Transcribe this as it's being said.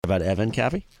about Evan,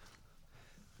 Cappy?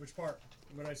 Which part?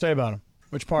 What did I say about him?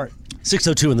 Which part?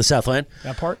 6:02 in the Southland.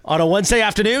 That part? On a Wednesday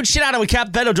afternoon, Sedano with Cap,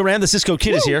 Beto Duran, the Cisco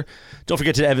Kid is here. Don't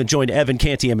forget to join Evan,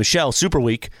 Canty, and Michelle Super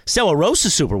Week. Stella Rosa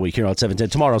Super Week here on 710.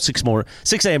 Tomorrow,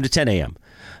 6 a.m. to 10 a.m.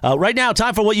 Right now,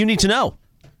 time for what you need to know.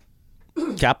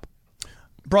 Cap.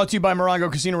 Brought to you by Morongo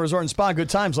Casino Resort and Spa. Good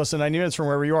times, less than 90 minutes from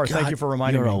wherever you are. Thank you for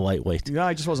reminding me. You're a lightweight. Yeah,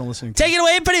 I just wasn't listening. Take it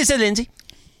away, producer Lindsay.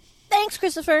 Thanks,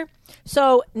 Christopher.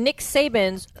 So, Nick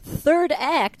Saban's third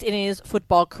act in his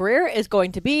football career is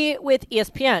going to be with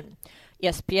ESPN.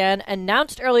 ESPN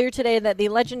announced earlier today that the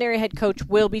legendary head coach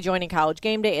will be joining College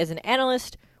Game Day as an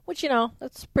analyst, which,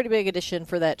 that's a pretty big addition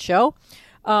for that show.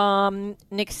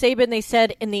 Nick Saban, they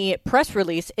said in the press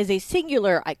release, is a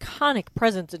singular, iconic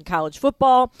presence in college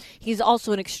football. He's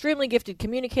also an extremely gifted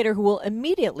communicator who will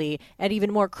immediately add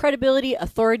even more credibility,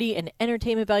 authority, and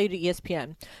entertainment value to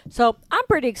ESPN. So I'm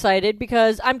pretty excited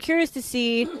because I'm curious to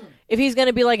see if he's going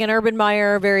to be like an Urban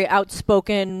Meyer, very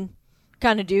outspoken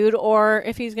kind of dude, or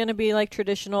if he's going to be like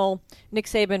traditional Nick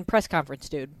Saban press conference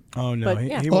dude. Oh, no.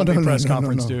 But, he won't be press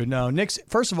conference dude. No, Nick's,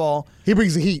 first of all, he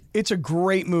brings the heat. It's a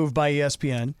great move by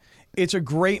ESPN. It's a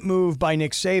great move by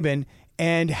Nick Saban.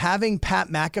 And having Pat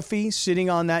McAfee sitting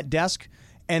on that desk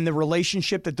and the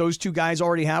relationship that those two guys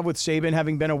already have with Saban,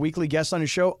 having been a weekly guest on his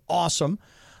show, awesome.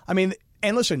 I mean,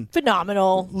 and listen.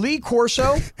 Phenomenal. Lee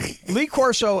Corso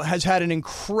has had an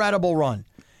incredible run.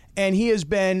 And he has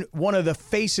been one of the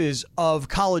faces of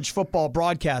college football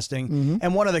broadcasting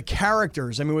and one of the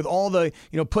characters. I mean, with all the,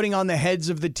 putting on the heads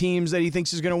of the teams that he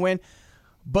thinks is going to win.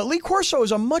 But Lee Corso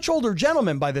is a much older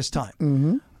gentleman by this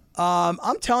time.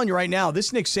 I'm telling you right now,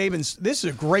 this Nick Saban's, this is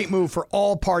a great move for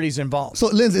all parties involved. So,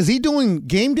 Linz, is he doing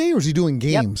game day or is he doing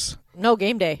games? Yep. No,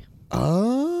 game day.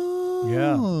 Oh.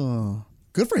 Yeah.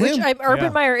 Good for him. Which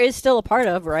Urban Meyer is still a part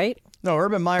of, right? No,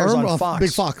 Urban Meyer's on Fox.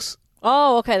 Big Fox.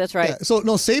 Oh, okay, that's right. Yeah, so,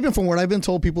 no, Saban, from what I've been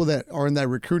told, people that are in that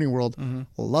recruiting world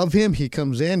love him. He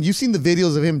comes in. You've seen the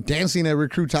videos of him dancing at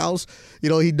recruits' house. He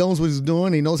knows what he's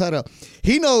doing. He knows how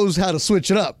to switch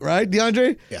it up, right,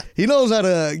 DeAndre? Yeah. He knows how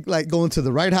to, go into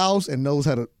the right house and knows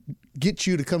how to get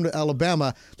you to come to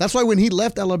Alabama. That's why when he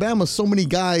left Alabama, so many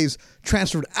guys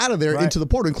transferred out of there into the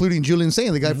portal, including Julian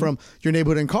Sayin, the guy from your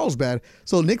neighborhood in Carlsbad.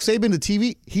 So Nick Saban, the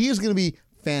TV, he is going to be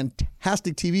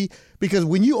fantastic TV because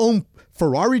when you own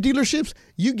Ferrari dealerships,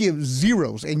 you give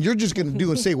zeros, and you're just going to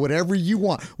do and say whatever you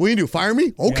want. What do you do? Fire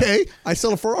me? Okay, yeah. I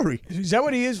sell a Ferrari. Is that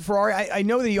what he is, Ferrari? I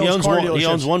know that he owns car dealerships. He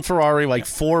owns one Ferrari, like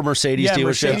 4 Mercedes dealerships.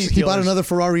 Mercedes he bought another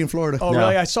Ferrari in Florida. Oh,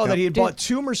 really? I saw that he had bought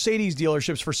 2 Mercedes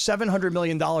dealerships for $700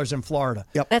 million in Florida.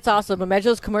 Yep. That's awesome. Imagine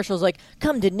those commercials like,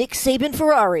 come to Nick Saban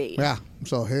Ferrari. Yeah.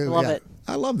 So love it.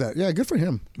 I love that. Yeah, good for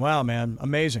him. Wow, man.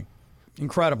 Amazing.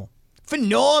 Incredible.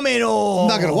 Phenomenal. I'm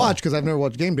not going to watch because I've never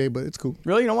watched Game Day, but it's cool.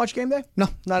 Really? You don't watch Game Day? No.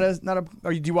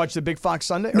 Do you watch the Big Fox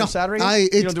Sunday or Saturday?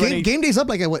 Game Day's up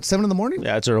like at 7 in the morning?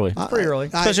 Yeah, it's early. Pretty early.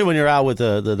 Especially when you're out with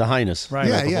the Highness. Right.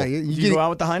 Yeah. You go out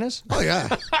with the Highness? Oh,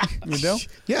 yeah. You do?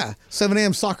 Yeah. 7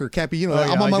 a.m. soccer, Cappy.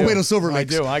 I'm on my way to Silver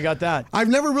Lakes. I do. I got that. I've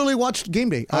never really watched Game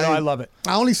Day. I love it.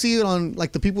 I only see it on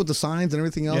the people with the signs and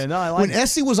everything else. Yeah, no, I like when it.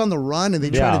 Essie was on the run and they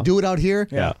tried to do it out here,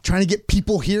 trying to get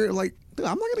people here, dude,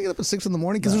 I'm not going to get up at 6 in the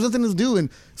morning because there's nothing to do in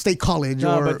State College.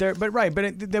 But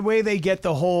the way they get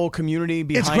the whole community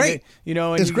behind it,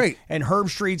 and it's great. And Herb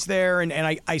Street's there, and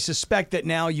I suspect that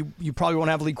now you probably won't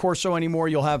have Lee Corso anymore.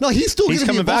 You'll have he's still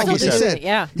coming back. He said,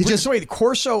 yeah. Wait,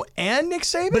 Corso and Nick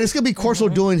Saban, but it's going to be Corso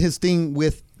doing his thing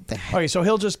with. Okay, so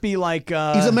he'll just be like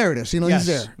he's emeritus, yes. He's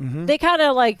there. They kind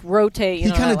of rotate.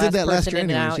 He kind of did that last year,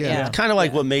 anyways. Yeah. Kind of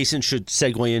like what Mason should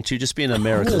segue into, just being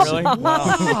emeritus. Really? Wow.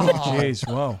 Jeez,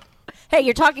 whoa. Hey,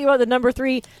 you're talking about the number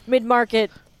 3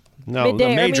 mid-market. No, midday,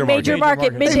 the major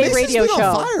market midday radio been show.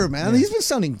 On fire, man. He's been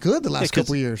sounding good the last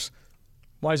couple of years.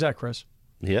 Why is that, Chris?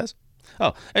 Yes.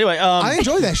 Oh, anyway, I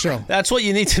enjoy that show. That's what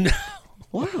you need to know.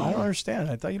 Wow. I don't understand.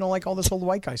 I thought you don't like all this old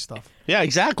white guy stuff. Yeah,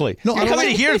 exactly. No, you're coming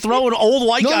here throwing old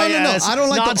white guy ass I don't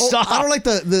like nonstop. I don't like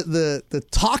the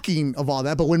talking of all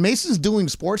that. But when Mason's doing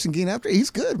sports and getting after it, he's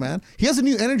good, man. He has a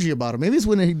new energy about him. Maybe it's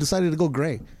when he decided to go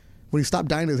gray. When he stopped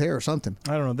dyeing his hair or something.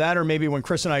 I don't know. That or maybe when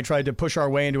Chris and I tried to push our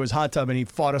way into his hot tub and he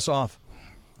fought us off.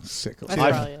 Sick. That's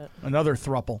probably it. Another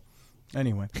thruple.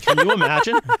 Anyway. Can you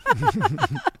imagine?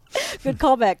 Good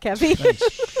callback, Kevin.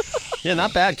 Yeah,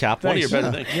 not bad, Cap. One of your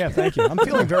better things. Yeah, thank you. I'm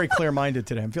feeling very clear-minded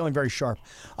today. I'm feeling very sharp.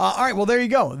 All right, well, there you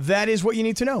go. That is what you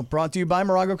need to know. Brought to you by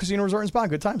Morongo Casino Resort and Spa.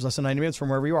 Good times, less than 90 minutes from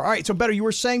wherever you are. All right, so Beto, you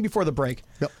were saying before the break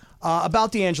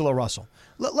about D'Angelo Russell.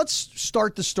 Let's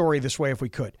start the story this way if we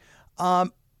could.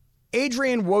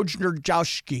 Adrian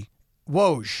Wojnarowski.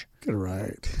 Woj. Get it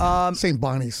right. St.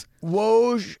 Bonnie's.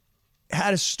 Woj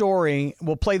had a story,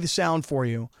 we'll play the sound for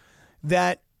you,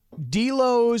 that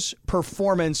D'Lo's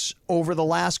performance over the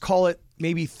last, call it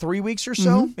maybe 3 weeks or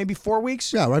so, maybe 4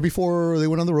 weeks. Yeah, right before they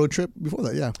went on the road trip. Before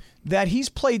that, yeah. That he's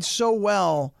played so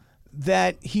well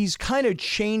that he's kind of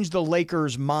changed the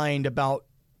Lakers' mind about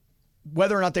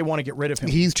whether or not they want to get rid of him.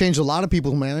 He's changed a lot of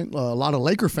people, man. A lot of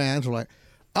Laker fans were like,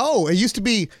 oh, it used to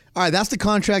be, all right, that's the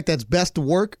contract that's best to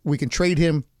work. We can trade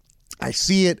him. I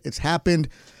see it. It's happened.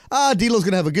 D'Lo's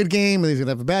going to have a good game and he's going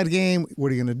to have a bad game.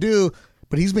 What are you going to do?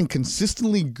 But he's been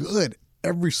consistently good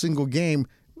every single game.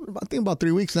 I think about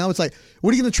 3 weeks now. It's like,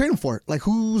 what are you going to trade him for? Like,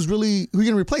 who are you going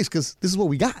to replace? Because this is what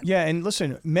we got. Yeah, and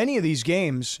listen, many of these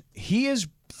games, he is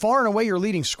far and away your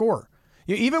leading scorer.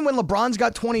 Even when LeBron's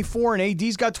got 24 and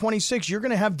AD's got 26, you're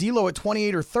going to have D'Lo at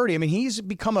 28 or 30. I mean, he's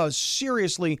become a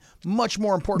seriously much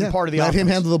more important part of the offense. Let him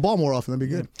handle the ball more often. That'd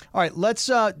be good. All right,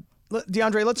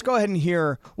 DeAndre, let's go ahead and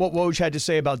hear what Woj had to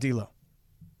say about D'Lo.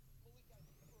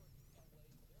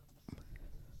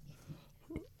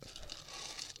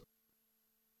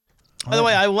 By the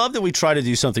way, I love that we try to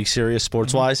do something serious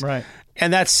sports-wise. Right.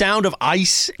 And that sound of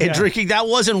ice and drinking, that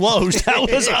wasn't Woj. That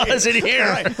was us in here.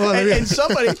 Right. And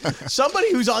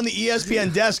somebody who's on the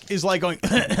ESPN desk is like going,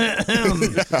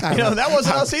 that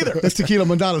wasn't us either. That's Tequila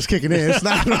Mondano's kicking in. It's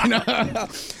not.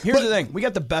 Here's the thing. We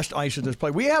got the best ice at this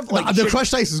place. We have the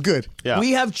crushed ice is good. Yeah.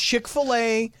 We have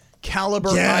Chick-fil-A caliber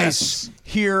ice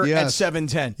here at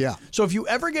 710. Yeah. So if you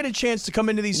ever get a chance to come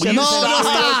into these No,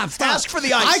 710, stop. ask for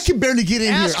the ice. I can barely get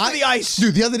in Ask here. for the ice.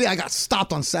 Dude, the other day I got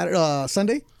stopped on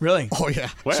Sunday. Really? Oh, yeah.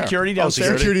 Where? Security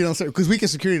downstairs? Security downstairs. Because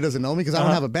Weekend Security doesn't know me because I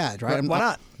don't have a badge, right? Why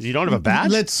not? You don't have a badge?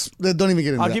 Don't even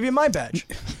get into I'll that. give you my badge.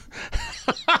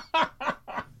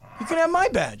 You can have my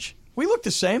badge. We look the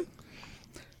same.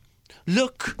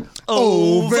 Look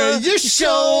over your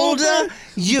shoulder,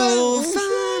 you'll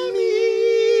find me.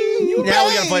 Now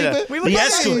we got to play that.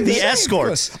 The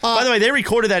escorts. By the way, they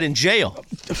recorded that in jail.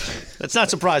 That's not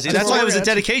surprising. That's why it was a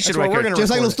dedication record. Just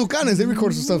like Los Tucanes, they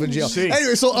recorded some stuff in jail.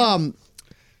 Anyway, so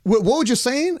what were you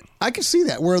saying? I can see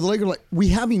that where the Lakers are like, we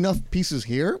have enough pieces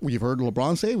here. We've heard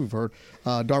LeBron say, we've heard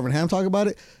Darvin Ham talk about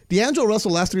it. D'Angelo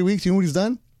Russell last 3 weeks, you know what he's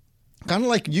done? Kind of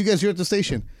like you guys here at the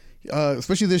station,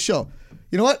 especially this show.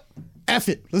 You know what? F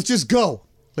it. Let's just go.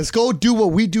 Let's go do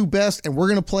what we do best, and we're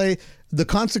going to play the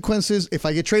consequences. If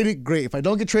I get traded, great. If I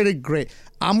don't get traded, great.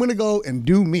 I'm going to go and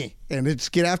do me and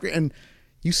just get after it. And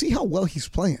you see how well he's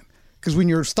playing. Because when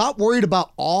you stop worried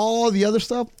about all the other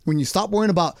stuff, when you stop worrying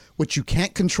about what you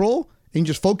can't control and you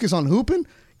just focus on hooping,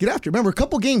 get after it. Remember, a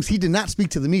couple games he did not speak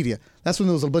to the media. That's when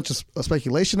there was a bunch of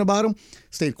speculation about him.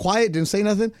 Stayed quiet, didn't say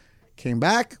nothing. Came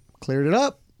back, cleared it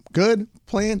up, good,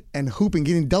 playing, and hooping,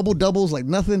 getting double-doubles like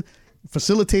nothing,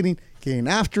 facilitating, getting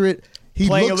after it. He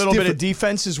playing a little different. bit of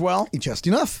defense as well. Just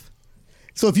enough.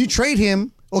 So if you trade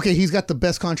him, okay, he's got the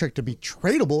best contract to be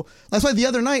tradable. That's why the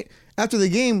other night after the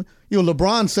game,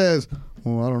 LeBron says,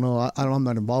 well, I don't know. I'm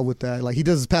not involved with that. Like, he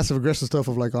does his passive-aggressive stuff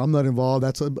of like, I'm not involved.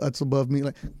 That's above me.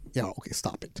 Like, okay,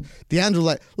 stop it. D'Angelo's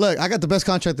like, look, I got the best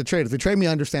contract to trade. If they trade me,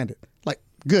 I understand it. Like,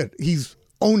 good. He's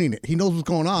owning it. He knows what's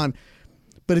going on.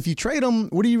 But if you trade him,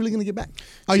 what are you really going to get back?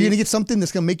 Are you going to get something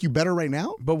that's going to make you better right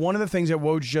now? But one of the things that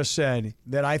Woj just said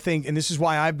that I think, and this is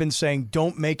why I've been saying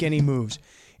don't make any moves,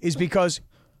 is because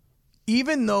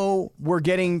even though we're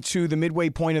getting to the midway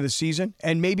point of the season,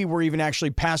 and maybe we're even actually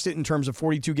past it in terms of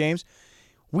 42 games,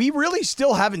 we really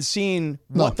still haven't seen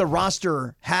what the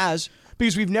roster has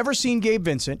because we've never seen Gabe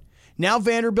Vincent. Now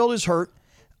Vanderbilt is hurt,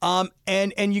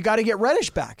 and you got to get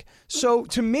Reddish back. So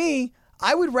to me,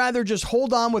 I would rather just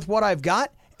hold on with what I've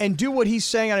got and do what he's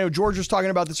saying. I know George was talking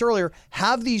about this earlier.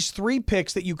 Have these 3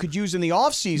 picks that you could use in the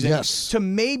offseason to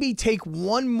maybe take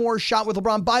one more shot with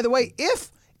LeBron. By the way,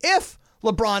 if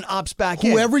LeBron opts back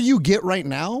in. Whoever you get right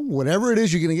now, whatever it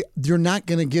is you're going to get, you're not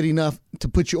going to get enough to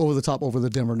put you over the top over the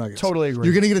Denver Nuggets. Totally agree.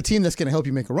 You're going to get a team that's going to help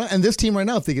you make a run. And this team right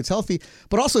now, if they get healthy,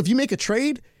 but also if you make a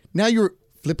trade, now you're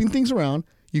flipping things around.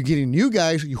 You're getting new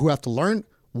guys who have to learn,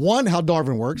 one, how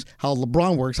Darvin works, how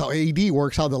LeBron works, how AD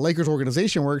works, how the Lakers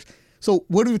organization works. So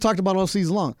what have we talked about all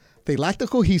season long? They lack the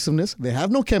cohesiveness. They have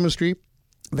no chemistry.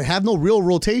 They have no real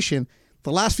rotation.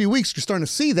 The last few weeks, you're starting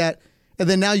to see that. And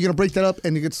then now you're going to break that up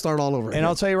and you get to start all over again. And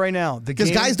I'll tell you right now. Because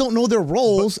guys don't know their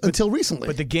roles until recently.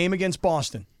 But the game against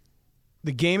Boston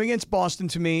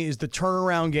to me is the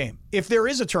turnaround game. If there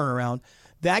is a turnaround,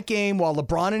 that game while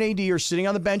LeBron and AD are sitting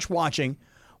on the bench watching,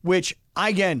 which,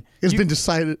 again. It's been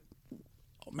decided.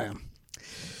 Oh, man.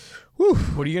 Whew.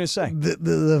 What are you going to say?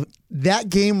 That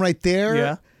game right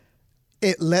there,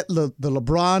 it let the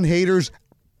LeBron haters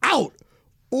out.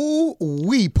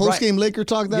 Post-game Laker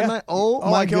talk that night. Oh, my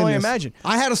I can goodness. only imagine.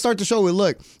 I had to start the show with,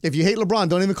 look, if you hate LeBron,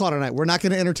 don't even call tonight. We're not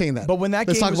going to entertain that. But when that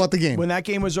Let's game talk about the game. When that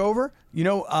game was over,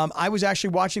 I was actually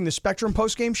watching the Spectrum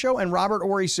post-game show, and Robert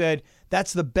Horry said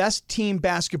that's the best team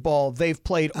basketball they've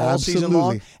played all season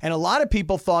long. And a lot of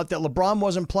people thought that LeBron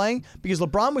wasn't playing because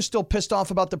LeBron was still pissed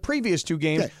off about the previous two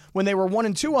games when they were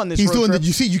 1-2 on this He's road doing trip.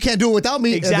 You see, you can't do it without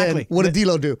me. Exactly. And then what did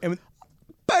D'Lo do?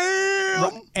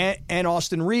 Bam! And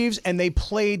Austin Reeves, and they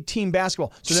played team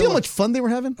basketball. So see how much fun they were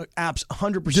having? Abs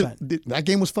 100%. That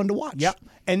game was fun to watch. Yep.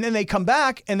 And then they come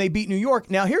back and they beat New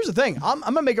York. Now, here's the thing. I'm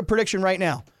going to make a prediction right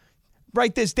now.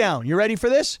 Write this down. You ready for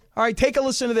this? All right, take a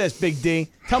listen to this, Big D.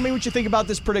 Tell me what you think about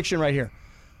this prediction right here.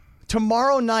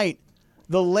 Tomorrow night,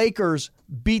 the Lakers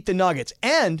beat the Nuggets.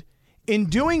 And in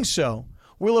doing so,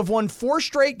 we'll have won 4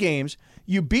 straight games.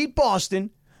 You beat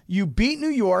Boston. You beat New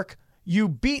York.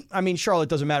 Charlotte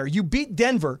doesn't matter. You beat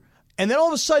Denver. And then all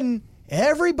of a sudden,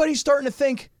 everybody's starting to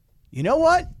think, you know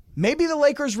what? Maybe the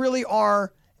Lakers really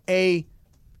are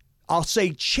I'll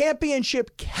say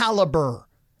championship caliber.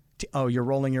 Oh, you're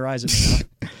rolling your eyes at me,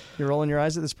 huh? You're rolling your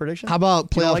eyes at this prediction? How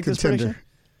about playoff contender?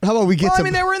 How about we get to...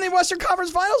 they were in the Western Conference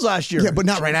Finals last year. Yeah, but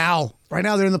not right now. Right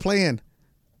now, they're in the play-in.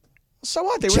 So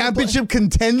what? They were championship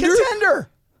contender?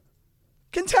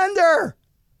 Contender.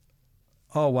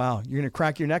 Oh, wow. You're going to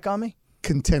crack your neck on me?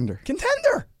 Contender.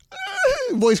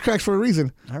 Voice cracks for a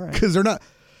reason. All right. Because they're not...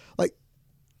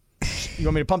 You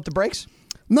want me to pump the brakes?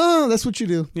 No, that's what you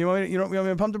do. You want me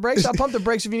to pump the brakes? I'll pump the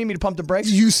brakes if you need me to pump the brakes.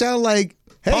 You sound like...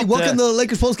 Hey, welcome to the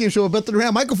Lakers postgame show with Beth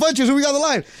Durham. Michael Funches, who we got on the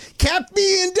line?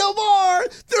 Cappy and Del Mar,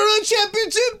 they're a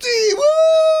championship team. Woo!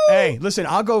 Hey, listen,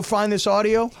 I'll go find this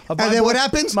audio. And then what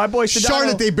happens? My boy Sedano.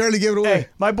 Charlotte, they barely gave it away. Hey,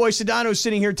 my boy Sedano is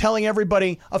sitting here telling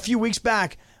everybody a few weeks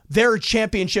back they're a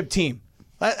championship team.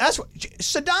 That's what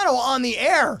Sedano on the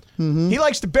air. Mm-hmm. He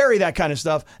likes to bury that kind of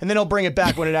stuff, and then he'll bring it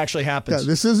back when it actually happens. Yeah,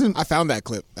 this isn't. I found that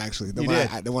clip actually.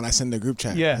 The one I sent in the group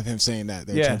chat. Yeah. Of him saying that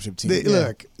they're a championship team.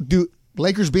 Look, dude.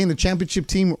 Lakers being the championship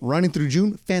team running through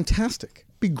June, fantastic.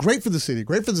 Be great for the city,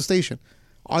 great for the station.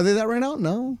 Are they that right now?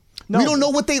 No. We don't know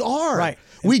what they are. Right.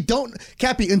 We don't,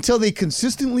 Cappy, until they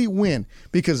consistently win,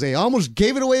 because they almost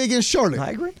gave it away against Charlotte.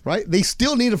 I agree. Right? They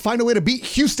still need to find a way to beat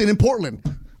Houston and Portland.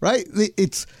 Right?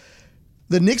 It's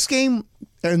the Knicks game,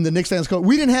 and the Knicks fans go,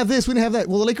 we didn't have this, we didn't have that.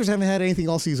 Well, the Lakers haven't had anything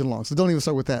all season long, so don't even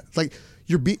start with that. It's like,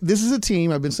 this is a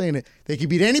team, I've been saying it, they can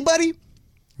beat anybody,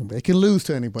 they can lose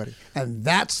to anybody, and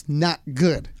that's not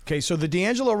good. Okay, so the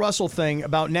D'Angelo Russell thing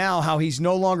about now, how he's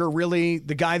no longer really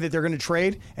the guy that they're going to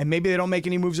trade, and maybe they don't make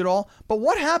any moves at all. But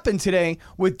what happened today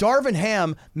with Darvin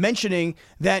Ham mentioning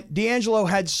that D'Angelo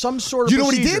had some sort of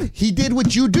procedure? You know what he did? He did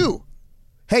what you do.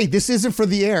 Hey, this isn't for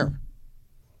the air.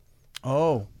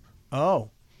 Oh,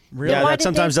 really? Yeah, that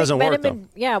sometimes doesn't work, though.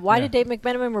 Yeah, why did Dave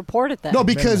McMenamin report it then? No,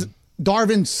 because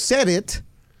Darvin said it,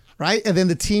 right? And then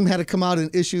the team had to come out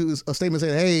and issue a statement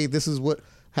saying, hey, this is what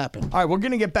happened. All right, we're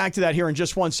going to get back to that here in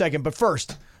just 1 second. But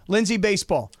first, Lindsay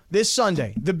Baseball, this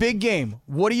Sunday, the big game.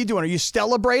 What are you doing? Are you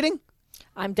celebrating?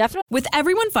 I'm definitely. With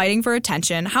everyone fighting for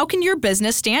attention, how can your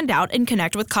business stand out and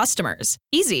connect with customers?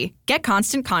 Easy. Get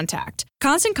Constant Contact.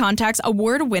 Constant Contact's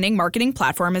award-winning marketing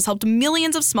platform has helped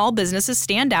millions of small businesses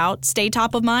stand out, stay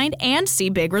top of mind, and see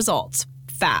big results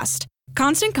fast.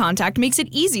 Constant Contact makes it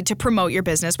easy to promote your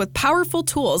business with powerful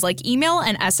tools like email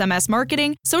and SMS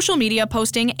marketing, social media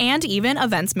posting, and even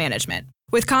events management.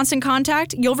 With Constant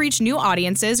Contact, you'll reach new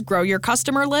audiences, grow your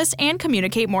customer list, and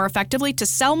communicate more effectively to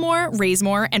sell more, raise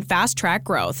more, and fast-track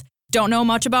growth. Don't know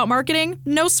much about marketing?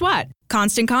 No sweat.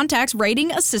 Constant Contact's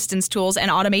writing assistance tools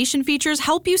and automation features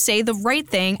help you say the right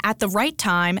thing at the right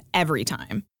time, every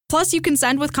time. Plus, you can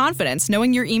send with confidence,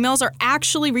 knowing your emails are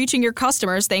actually reaching your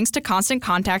customers thanks to Constant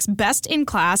Contact's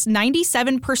best-in-class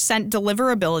 97%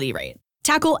 deliverability rate.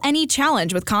 Tackle any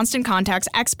challenge with Constant Contact's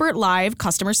expert live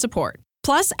customer support.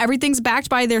 Plus, everything's backed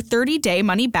by their 30-day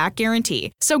money-back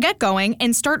guarantee. So get going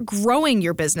and start growing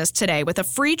your business today with a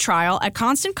free trial at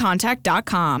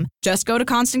ConstantContact.com. Just go to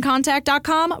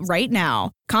ConstantContact.com right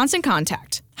now. Constant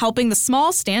Contact, helping the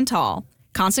small stand tall.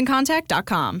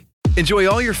 ConstantContact.com. Enjoy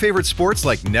all your favorite sports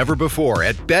like never before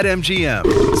at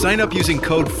BetMGM. Sign up using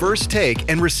code FIRSTTAKE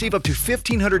and receive up to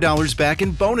 $1,500 back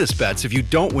in bonus bets if you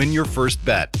don't win your first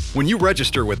bet. When you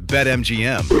register with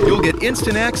BetMGM, you'll get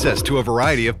instant access to a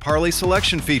variety of parlay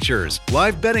selection features,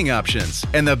 live betting options,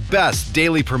 and the best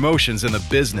daily promotions in the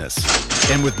business.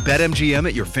 And with BetMGM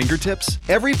at your fingertips,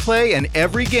 every play and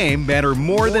every game matter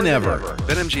more than ever.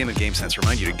 BetMGM and GameSense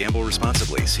remind you to gamble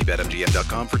responsibly. See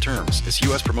BetMGM.com for terms. This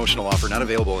U.S. promotional offer not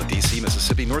available in DC D.C.,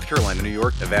 Mississippi, North Carolina, New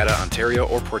York, Nevada, Ontario,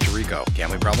 or Puerto Rico.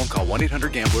 Gambling problem? Call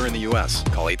 1-800-GAMBLER in the U.S.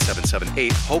 Call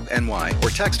 877-8-HOPE-NY or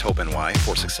text HOPE-NY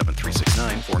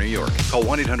 467-369 for New York. Call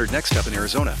 1-800-NEXT-STEP in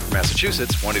Arizona. For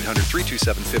Massachusetts,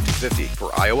 1-800-327-5050.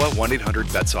 For Iowa,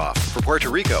 1-800-BETS-OFF. For Puerto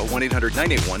Rico,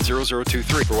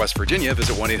 1-800-981-0023. For West Virginia,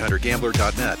 visit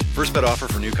 1-800-GAMBLER.net. First bet offer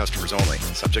for new customers only.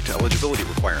 Subject to eligibility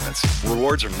requirements.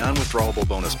 Rewards are non-withdrawable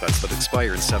bonus bets that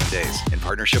expire in 7 days. In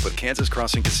partnership with Kansas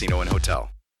Crossing Casino and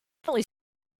Hotel.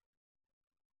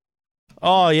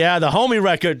 Oh, yeah, the homie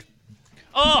record.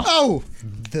 Oh,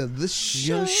 the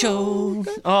show.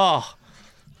 Oh.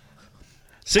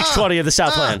 620 of the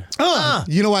Southland.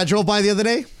 You know what I drove by the other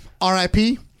day?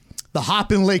 R.I.P. The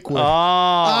Hop in Lakewood.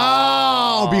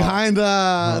 Behind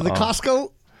the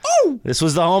Costco. Oh! This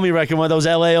was the homie record, one of those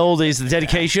L.A. oldies, the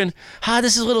dedication. Hi,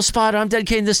 this is a little spot. I'm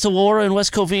dedicating this to Laura in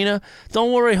West Covina.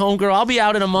 Don't worry, homegirl. I'll be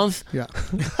out in a month. Yeah.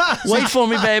 Wait for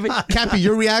me, baby. Cappy,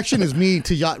 your reaction is me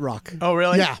to Yacht Rock. Oh,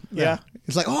 really? Yeah.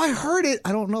 It's like, I heard it.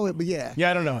 I don't know it, but yeah. Yeah,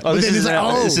 I don't know it. Oh, this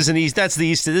is an East. That's the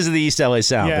East. This is the East LA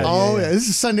sound. Yeah. Yeah. This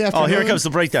is Sunday afternoon. Oh, here comes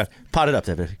the breakdown. Pot it up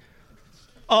there, baby.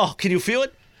 Oh, can you feel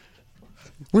it?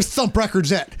 Where's Thump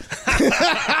Records at?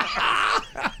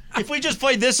 If we just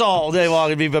played this all day long,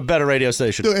 it'd be a better radio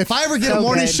station. Dude, if I ever get a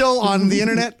morning show on the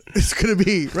internet, it's going to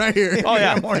be right here. Oh,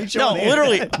 yeah. Morning show No, on the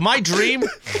literally, internet. my dream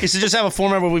is to just have a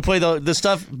format where we play the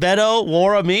stuff. Beto,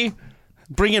 Laura, me.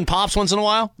 Bring in Pops once in a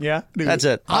while. Yeah. Dude, That's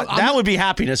it. That would be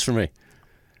happiness for me.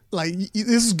 Like,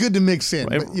 this is good to mix in.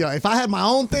 But, if I had my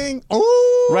own thing,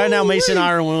 Right now, Mason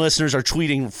Ireland listeners are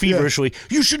tweeting feverishly,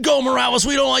 You should go, Morales.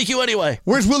 We don't like you anyway.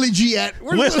 Where's Willie G at?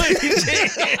 Where's Willie G?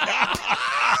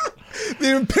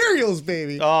 The Imperials,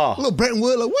 baby. Oh. Little Bretton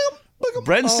Wood. Like, look him.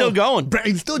 Brenton's still going.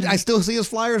 I still see his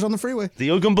flyers on the freeway. The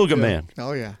Oogum Boogum man.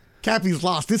 Oh, yeah. Cappy's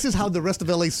lost. This is how the rest of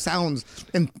LA sounds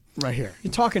right here.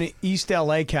 You're talking to East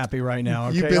LA, Cappy, right now.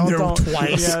 Okay? You've been there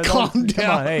twice. Yeah, Calm down.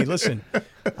 Come on. Hey, listen.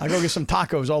 I'll go get some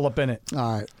tacos all up in it.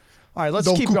 All right. All right,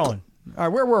 let's keep going. All right,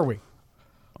 where were we?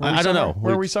 I don't know.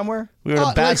 Were we somewhere? We were in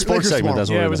a bad Lakers sports segment. tomorrow. That's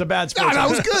what Yeah, we it was were. a bad sports. No, it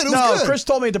was good. It was good. Chris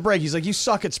told me at the break. He's like, "You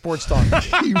suck at sports talk."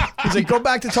 He's like, "Go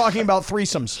back to talking about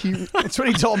threesomes." That's what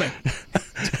he told me.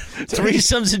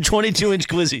 Threesomes and 22-inch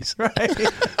glizzies.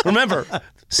 Right. Remember,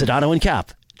 Sedano and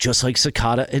Cap, just like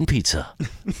cicada and pizza.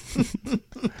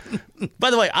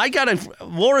 By the way,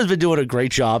 Laura's been doing a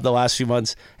great job the last few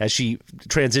months as she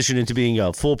transitioned into being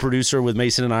a full producer with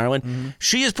Mason and Ireland. Mm-hmm.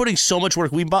 She is putting so much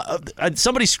work.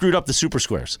 Somebody screwed up the Super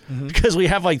Squares because we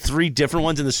have like 3 different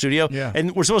ones in the studio,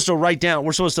 and we're supposed to write down.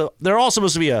 They're all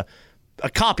supposed to be a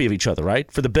copy of each other,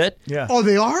 right? For the bit. Yeah. Oh,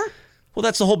 they are? Well,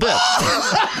 that's the whole bit.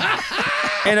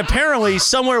 And apparently,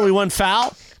 somewhere we went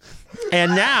foul,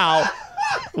 and now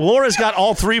Laura's got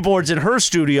all 3 boards in her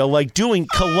studio, like doing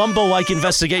Columbo-like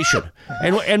investigation,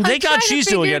 and thank God she's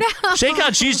doing it. Thank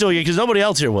God she's doing it because nobody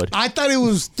else here would. I thought it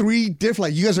was 3 different.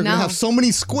 Like, you guys are going to have so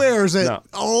many squares that.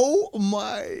 Oh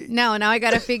my! No, now I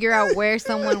got to figure out where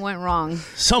someone went wrong.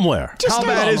 Somewhere. How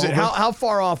bad is it? How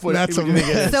far off would That's it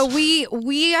get? So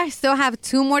we still have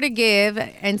 2 more to give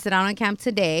in Sedano Camp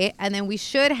today, and then we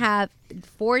should have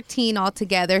 14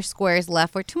 altogether squares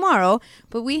left for tomorrow,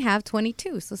 but we have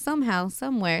 22. So somehow,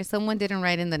 somewhere, someone didn't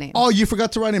write in the name. Oh, you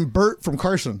forgot to write in Bert from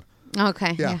Carson.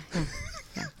 Okay. Yeah.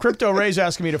 Crypto Ray's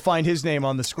asking me to find his name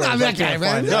on the square. That guy,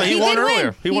 man. No, he won did earlier.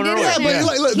 win. He won did earlier. win. Yeah,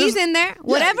 but look, He's in there.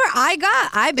 Whatever I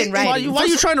got, I've been writing. Why are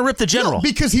you trying to rip the general? No,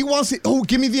 because he wants it. Oh,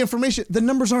 give me the information. The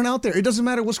numbers aren't out there. It doesn't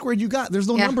matter what square you got. There's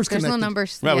no numbers There's connected. no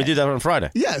numbers. Right, we yet. did that on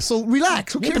Friday. Yeah, so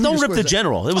relax. Yeah, but don't rip the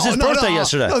general. It was his birthday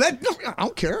yesterday. No, I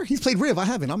don't care. He's played Riv. I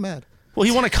haven't. I'm mad. Well,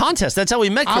 he won a contest. That's how we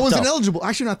met Crypto. I wasn't eligible.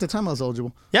 Actually, not at the time I was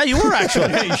eligible. Yeah, you were actually.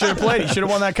 Yeah, you should have played. You should have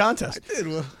won that contest. I did.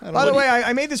 Well, By the way,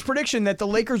 I made this prediction that the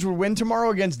Lakers would win tomorrow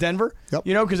against Denver. Yep.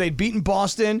 You know, because they'd beaten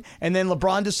Boston, and then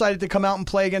LeBron decided to come out and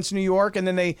play against New York, and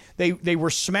then they were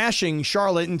smashing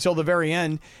Charlotte until the very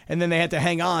end, and then they had to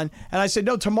hang on. And I said,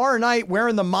 no, tomorrow night,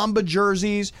 wearing the Mamba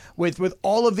jerseys with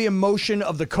all of the emotion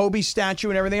of the Kobe statue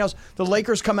and everything else, the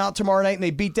Lakers come out tomorrow night and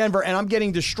they beat Denver, and I'm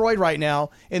getting destroyed right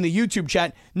now in the YouTube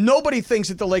chat. Nobody thinks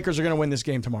that the Lakers are going to win this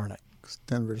game tomorrow night.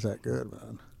 Denver's that good,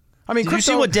 man. I mean, Did you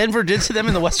see what Denver did to them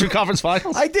in the Western Conference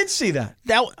Finals? I did see that.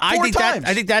 I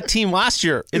think that team last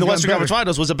year in the Western Conference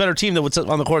Finals was a better team than what's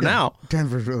on the court now.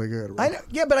 Denver's really good. I know,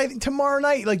 yeah, but I think tomorrow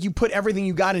night, like, you put everything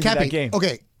you got into Cappy, that game.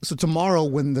 Okay, so tomorrow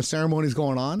when the ceremony's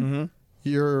going on,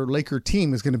 your Laker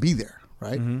team is going to be there,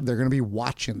 right? They're going to be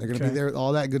watching. They're going to be there,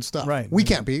 all that good stuff. Right. We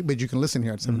can't be, but you can listen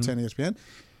here at 710 ESPN.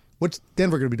 What's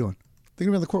Denver going to be doing? They're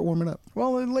going to be on the court warming up.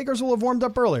 Well, the Lakers will have warmed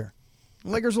up earlier.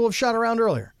 The Lakers will have shot around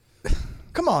earlier.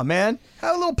 Come on, man.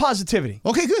 Have a little positivity.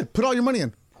 Okay, good. Put all your money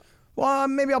in. Well,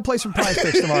 maybe I'll play some prize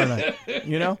picks tomorrow night.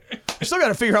 You know? still got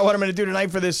to figure out what I'm going to do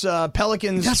tonight for this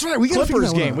Pelicans. That's right. We got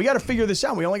Clippers game. We got to figure this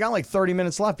out. We only got like 30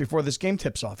 minutes left before this game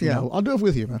tips off. Yeah, I'll do it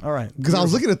with you, man. All right. Because I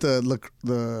was looking at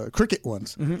the cricket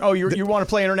ones. Mm-hmm. Oh, you want to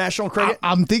play international cricket?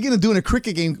 I'm thinking of doing a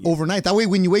cricket game overnight. That way,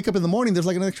 when you wake up in the morning, there's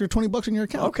like an extra $20 in your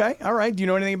account. Okay. All right. Do you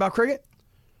know anything about cricket?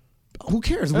 Who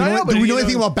cares? Do we know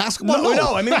anything about basketball?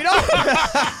 No. I mean, we don't.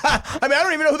 I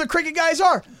don't even know who the cricket guys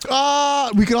are.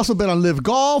 We can also bet on Live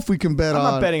Golf. We can bet I'm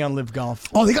on. not betting on Live Golf.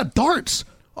 Oh, they got darts.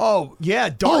 Oh, yeah,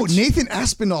 darts. Oh, Nathan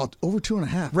Aspinall, over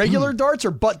 2.5. Regular darts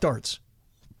or butt darts?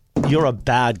 You're a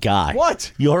bad guy.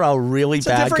 What? You're a really bad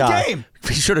guy. It's a different game.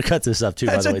 We should have cut this up, too,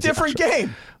 That's by the way. It's a different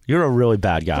game. You're a really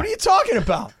bad guy. What are you talking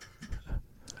about?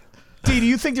 D, do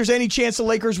you think there's any chance the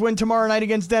Lakers win tomorrow night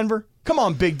against Denver? Come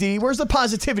on, Big D. Where's the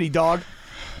positivity, dog?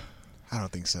 I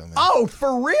don't think so, man. Oh,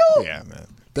 for real? Yeah, man.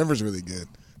 Denver's really good.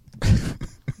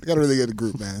 They got a really good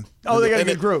group, man. Oh, they got a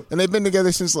good group. And they've been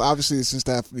together since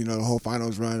that, the whole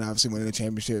finals run, obviously winning the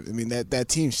championship. I mean, that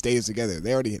team stays together.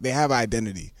 They have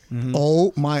identity. Mm-hmm.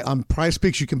 Oh, my. On Prize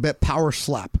Picks, you can bet Power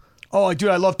Slap. Oh, dude,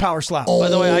 I love Power Slap. By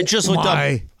the way, I just looked up.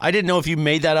 I didn't know if you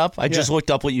made that up. I just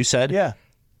looked up what you said. Yeah.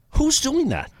 Who's doing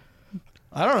that?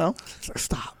 I don't know.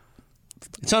 Stop.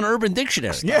 It's on Urban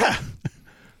Dictionary. Yeah.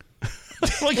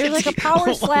 There's like a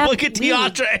power slap. Look at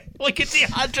DeAndre. Look at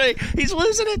DeAndre. He's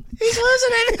losing it.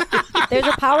 There's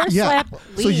a power slap.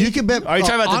 So you can bet. Are you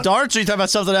talking about the darts or are you talking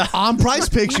about something else? On Prize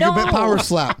Picks, you can bet Power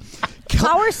Slap.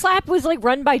 Power Slap was like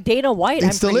run by Dana White.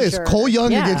 It still is. Sure. Cole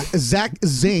Young against Zach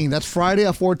Zane. That's Friday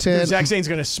at 4:10. Zach Zane's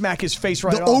going to smack his face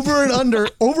right off. Over and under,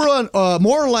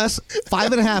 more or less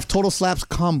 5.5 total slaps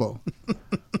combo.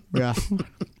 Yeah.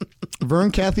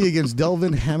 Vern Cathy against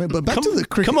Delvin Hammond. But back to the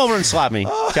cricket. Come over and slap me,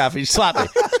 Cathy. Slap me.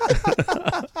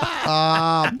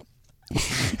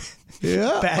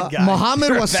 Yeah. Bad guy.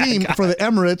 Mohammed Wasim for the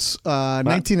Emirates,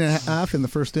 19.5 in the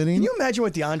first inning. Can you imagine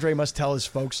what DeAndre must tell his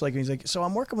folks? Like, he's like, so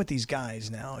I'm working with these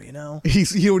guys now, you know? You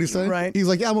know what he's saying? Right. He's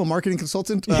like, yeah, I'm a marketing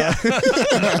consultant. Yeah.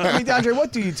 I mean, DeAndre,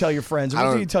 what do you tell your friends?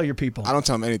 What do you tell your people? I don't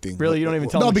tell them anything. Really? You don't even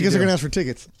tell them No, what because you they're do? going to ask for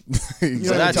tickets. You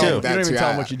don't even tell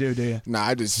them what you do you? Nah,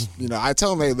 I just, I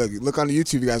tell them, hey, look on the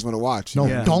YouTube you guys want to watch. No,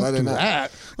 know? don't do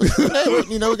that. Hey,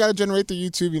 we got to generate the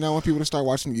YouTube. I want people to start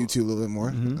watching YouTube a little bit more.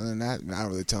 Other than that, I don't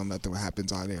really tell them nothing what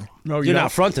happens on there. No, You're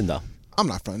not fronting, though. I'm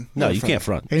not fronting. No, you can't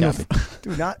front.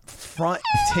 Dude, not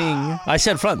fronting. I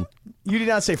said fronting. You did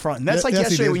not say fronting. That's like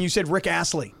yesterday when you said Rick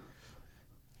Astley.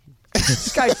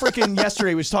 This guy freaking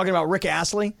yesterday was talking about Rick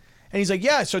Astley. And he's like,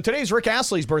 yeah, so today's Rick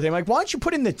Astley's birthday. I'm like, why don't you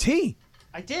put in the T?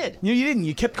 I did. You didn't.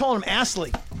 You kept calling him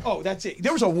Astley. Oh, that's it.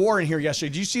 There was a war in here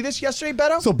yesterday. Did you see this yesterday,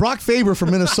 Beto? So Brock Faber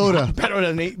from Minnesota.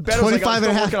 Beto's 25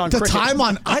 and a half. The cricket. time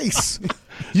on ice.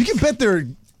 You can bet their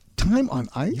time on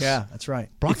ice? Yeah, that's right.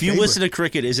 Brock if you Faber. Listen to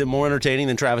cricket, is it more entertaining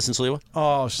than Travis and Sliwa?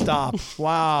 Oh, stop.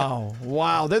 Wow.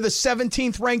 They're the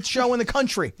 17th ranked show in the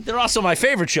country. They're also my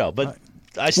favorite show, but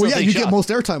I still think you get most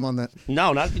airtime on that.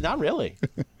 No, not really.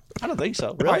 I don't think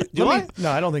so. Really? Right. Do I?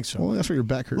 No, I don't think so. Well, that's where your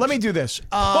back hurts. Let me do this.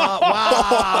 Wow.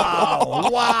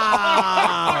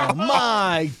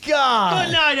 My God.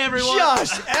 Good night, everyone.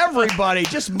 Just everybody.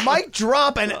 Just mic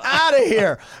drop and out of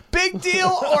here. Big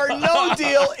deal or no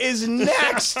deal is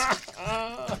next.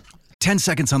 10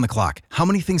 seconds on the clock. How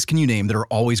many things can you name that are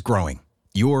always growing?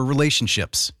 Your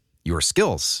relationships, your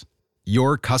skills,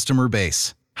 your customer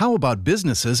base. How about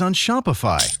businesses on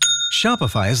Shopify?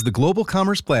 Shopify is the global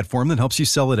commerce platform that helps you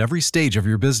sell at every stage of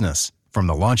your business. From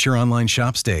the launch your online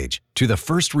shop stage, to the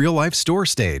first real-life store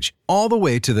stage, all the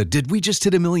way to the did we just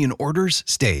hit a million orders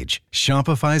stage.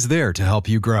 Shopify's there to help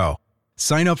you grow.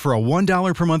 Sign up for a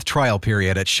 $1 per month trial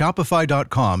period at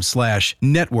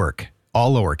shopify.com/network,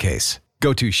 all lowercase.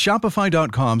 Go to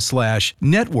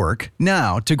shopify.com/network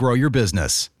now to grow your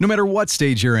business, no matter what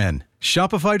stage you're in.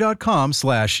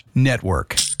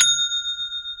 Shopify.com/network.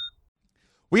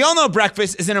 We all know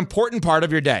breakfast is an important part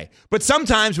of your day, but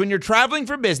sometimes when you're traveling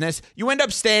for business, you end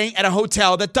up staying at a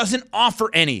hotel that doesn't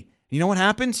offer any. You know what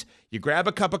happens? You grab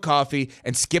a cup of coffee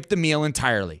and skip the meal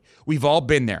entirely. We've all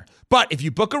been there. But if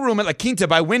you book a room at La Quinta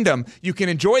by Wyndham, you can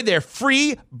enjoy their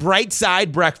free Bright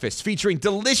Side breakfast featuring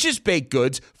delicious baked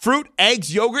goods, fruit,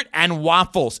 eggs, yogurt, and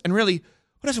waffles. And really,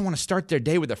 who doesn't want to start their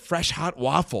day with a fresh, hot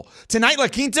waffle? Tonight, La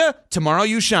Quinta, tomorrow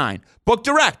you shine. Book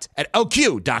direct at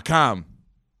lq.com.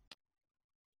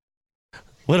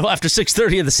 Little after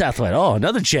 6:30 in the Southland. Oh,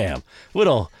 another jam.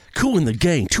 Little Cool in the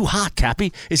Gang. Too hot,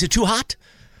 Cappy. Is it too hot?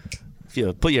 If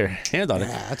you put your hand on it.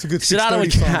 Yeah, that's a good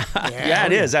Sedano song. Yeah,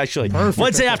 it is, actually. Perfect.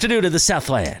 Wednesday afternoon in the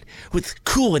Southland with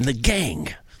Cool in the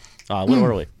Gang. A little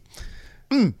early.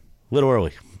 Little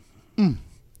early.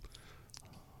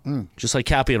 Just like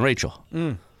Cappy and Rachel.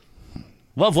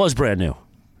 Love was brand new.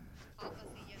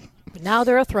 But now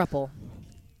they're a throuple.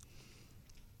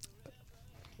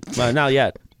 Not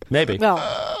yet. Maybe. Well,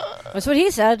 that's what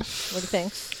he said. What do you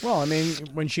think? Well, I mean,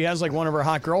 when she has like one of her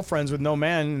hot girlfriends with no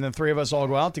man, and the three of us all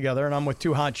go out together, and I'm with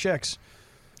two hot chicks.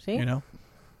 See? You know,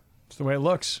 it's the way it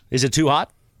looks. Is it too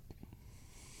hot?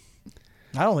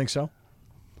 I don't think so.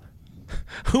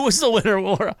 Who was the winner,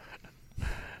 Laura?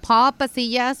 Paul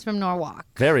Pasillas from Norwalk.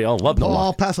 Very old. Love All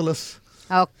Norwalk. Pasalis.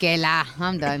 Okay,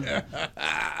 I'm done.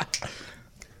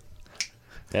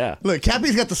 Yeah. Look,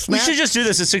 Cappy's got the We snap. should just do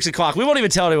this at 6 o'clock. We won't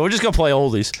even tell anyone. We're just going to play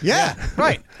oldies. Yeah.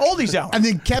 Right. Oldies out. And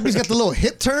then Cappy's got the little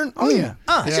hit turn. Oh, yeah.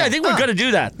 Actually, I think we're going to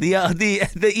do that.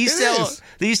 The East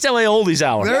LA Oldies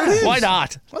Hour. There it is. Why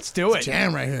not? Let's do it.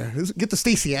 Jam right here. Get the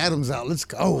Stacey Adams out. Let's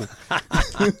go.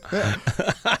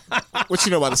 What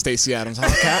you know about the Stacey Adams, huh,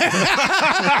 Cap?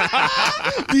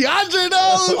 DeAndre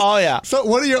knows. Oh, yeah. So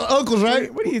one of your uncles,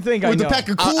 right? What do you think With I know? the pack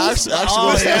of cools. Actually,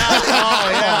 Oh,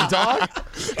 yeah, dog.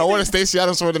 I wanted Stacey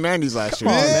Adams for the Mandy's last year.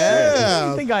 Come on, man. Yeah.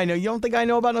 You think I know? You don't think I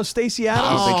know about no Stacey I Adams?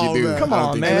 don't think you do. man. Come I don't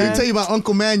on, think man. you Let do. me tell you about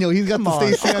Uncle Manuel. He's got Come the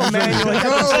on. Stacey Uncle Adams. Manuel, you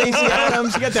got the Stacey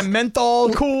Adams. You got the menthol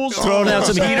cools. Throwing down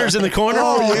some heaters in the corner.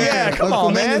 Oh, yeah. Come Uncle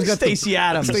on, man. Manuel's got the Stacey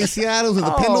Adams. Stacey Adams with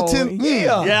the Oh, Pendleton.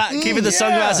 yeah. Yeah, keeping the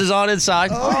sunglasses on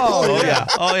inside. Oh, yeah.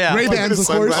 Oh, yeah. Ray-Bans, of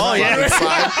course. Oh, yeah.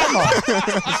 Come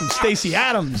on. Some Stacey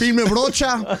Adams. Firme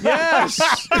Brocha. Yes.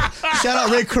 Shout out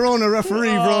Ray Corona, referee,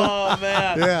 bro. Oh,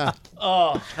 man. Yeah.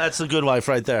 Oh, that's the good wife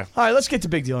right there. All right, let's get to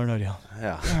big deal or no deal.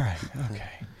 Yeah. All right. Okay.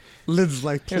 Lid's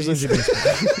like, Here's please. Lindsay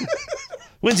Baseball.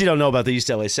 Lindsay don't know about the East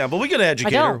LA sound, but we got to I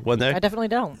educate her don't. one day. I definitely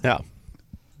don't. Yeah.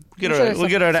 I'm sure We'll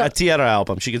get her a Tierra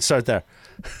album. She can start there.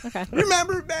 Okay.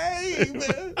 Remember, baby.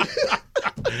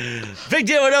 Big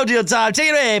deal or no deal time. Take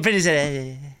it away,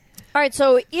 Pretty. All right,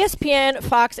 so ESPN,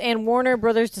 Fox, and Warner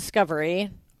Brothers Discovery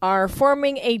are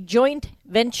forming a joint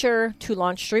venture to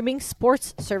launch streaming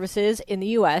sports services in the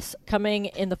U.S. coming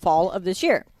in the fall of this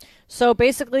year. So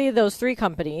basically, those three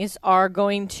companies are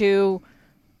going to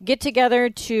get together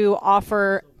to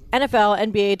offer NFL,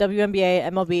 NBA, WNBA,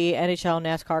 MLB, NHL,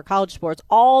 NASCAR, college sports,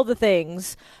 all the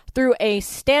things through a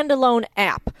standalone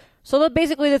app. So that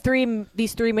basically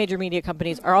these three major media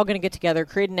companies are all going to get together,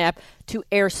 create an app to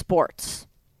air sports.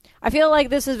 I feel like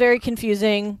this is very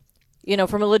confusing,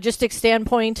 from a logistics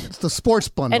standpoint. It's the sports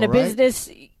bundle, And a right? business.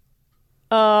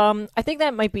 I think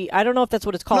that might be. I don't know if that's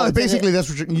what it's called. No, It's in basically it. that's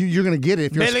what you're going to get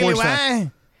if you're a sports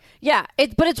fan. Yeah,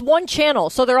 but it's one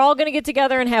channel. So they're all going to get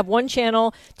together and have one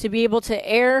channel to be able to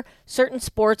air certain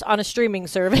sports on a streaming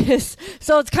service.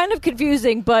 So it's kind of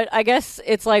confusing, but I guess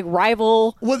it's like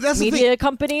rival That's the media thing.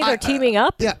 companies are teaming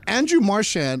up. Yeah, Andrew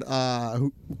Marchand,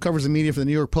 who covers the media for the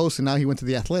New York Post, and now he went to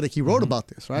The Athletic, he wrote about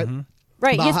this, right?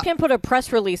 Right, About ESPN put a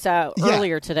press release out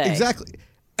earlier today. Exactly.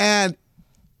 And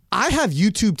I have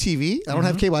YouTube TV. I don't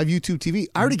have cable. I have YouTube TV.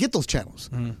 I already get those channels.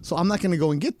 So I'm not going to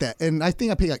go and get that. And I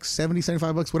think I pay like $70,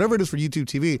 $75, whatever it is for YouTube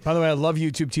TV. By the way, I love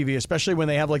YouTube TV, especially when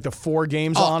they have like the 4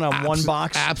 games on one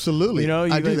box. Absolutely.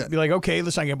 You do that. be like, okay,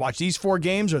 listen, I can watch these 4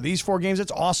 games or these 4 games.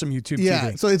 It's awesome, YouTube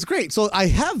Yeah, TV. so it's great. So I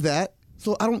have that.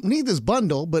 So I don't need this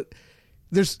bundle, but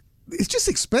it's just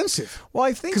expensive. Well,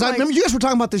 I think Because I remember you guys were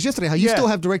talking about this yesterday, how you Yeah. still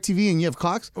have DirecTV and you have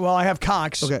Cox. Well, I have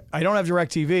Cox. Okay. I don't have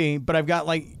DirecTV, but I've got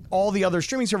like all the other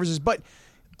streaming services. But,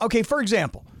 okay, for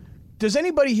example, does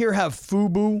anybody here have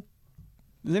Fubo?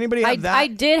 Does anybody have that? I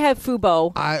did have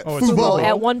Fubo. it's Fubo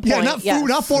at one Yeah, point. not, yes.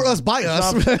 not for us, by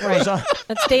us. Right.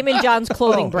 That's Damon John's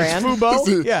clothing brand.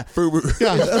 Fubo? Yeah. Fubu.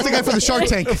 Yeah, that's the guy for the Shark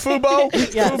Tank. Fubo?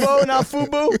 Yes. Fubo, not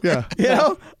Fubu? Yeah. You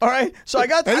know? All right. So I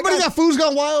got Anybody got Food's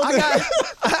Gone Wild?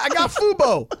 I got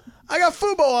Fubo. I got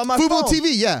Fubo on my phone. Fubo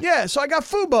TV, yeah. Yeah, so I got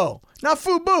Fubo, not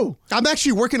Fubu. I'm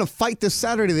actually working a fight this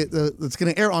Saturday that's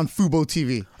going to air on Fubo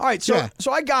TV. All right, so Yeah.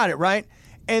 so I got it, right?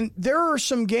 And there are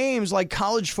some games, like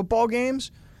college football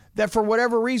games, that for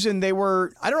whatever reason they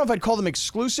were, I don't know if I'd call them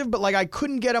exclusive, but like I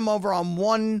couldn't get them over on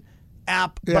one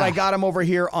app, but Yeah. I got them over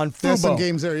here on Fubo. There's some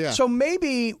games there, yeah. So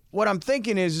maybe what I'm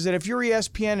thinking is that if you're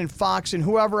ESPN and Fox and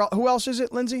who else is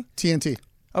it, Lindsay? TNT.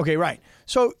 Okay, right.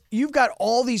 So you've got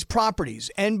all these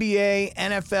properties, NBA,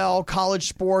 NFL, college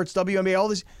sports, WNBA, all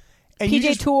this. And you PJ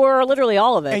just, Tour, literally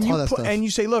all of it. and All you that put, stuff. and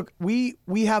you say, look, we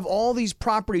have all these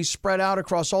properties spread out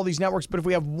across all these networks, but if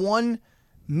we have one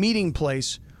meeting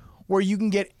place where you can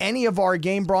get any of our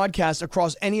game broadcasts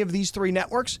across any of these 3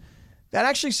 networks, that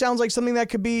actually sounds like something that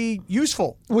could be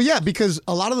useful. Well, yeah, because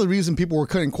a lot of the reason people were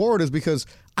cutting cord is because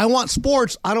I want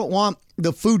sports. I don't want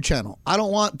the Food Channel. I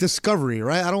don't want Discovery,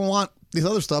 right? I don't want these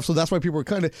other stuff. So that's why people were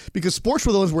cutting it, because sports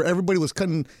were the ones where everybody was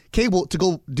cutting cable to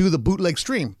go do the bootleg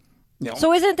stream.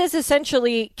 So isn't this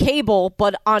essentially cable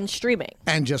but on streaming?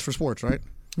 And just for sports, right?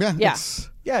 Yeah.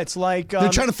 Yeah. It's like They're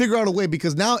trying to figure out a way,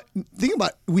 because now, think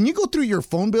about it, when you go through your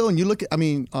phone bill and you look at,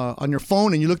 on your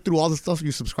phone and you look through all the stuff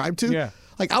you subscribe to, Yeah.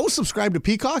 Like I was subscribed to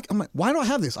Peacock. I'm like, why don't I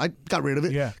have this? I got rid of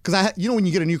it. Yeah. Because when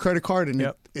you get a new credit card and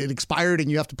it expired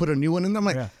and you have to put a new one in, I'm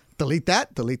like, delete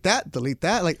that.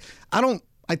 Like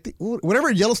I think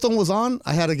whatever Yellowstone was on,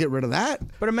 I had to get rid of that.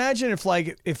 But imagine if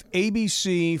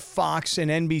ABC, Fox, and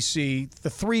NBC, the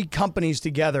three companies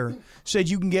together, said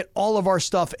you can get all of our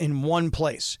stuff in one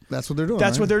place. That's what they're doing.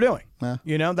 That's right? what they're doing.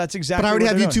 Yeah. That's exactly. But I already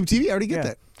what have they're YouTube doing. TV. I already get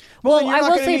that. Well,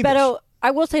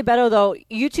 I will say, Beto, though,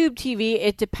 YouTube TV,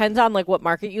 it depends on like what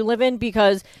market you live in,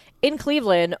 because in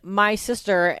Cleveland, my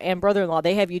sister and brother-in-law,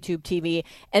 they have YouTube TV,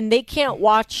 and they can't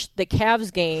watch the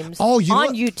Cavs games on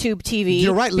YouTube TV.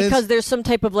 You're right, Liz. Because there's some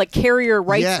type of like carrier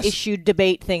rights issue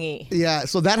debate thingy. Yeah,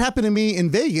 so that happened to me in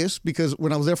Vegas because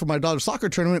when I was there for my daughter's soccer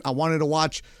tournament, I wanted to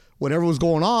watch whatever was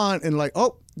going on, and like,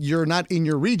 oh, you're not in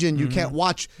your region. You can't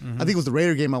watch. I think it was the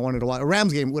Raider game I wanted to watch, a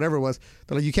Rams game, whatever it was.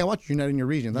 They're like, you can't watch. You're not in your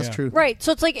region. That's true. Right.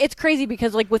 So it's crazy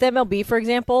because like with MLB, for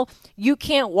example, you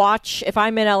can't watch. If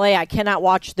I'm in LA, I cannot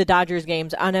watch the Dodgers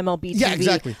games on MLB TV. Yeah,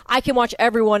 exactly. I can watch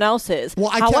everyone else's. Well,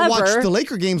 I can't watch the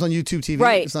Laker games on YouTube TV.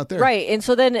 Right. It's not there. Right. And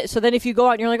so then if you go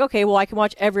out and you're like, okay, well, I can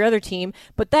watch every other team.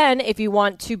 But then if you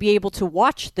want to be able to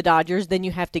watch the Dodgers, then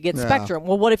you have to get Spectrum.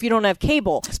 Well, what if you don't have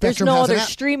cable? There's no other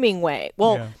streaming way.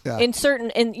 Well, in certain,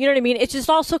 and you know what I mean? It's just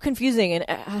all so confusing.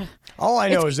 And all I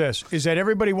know is that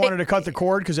everybody wanted to cut the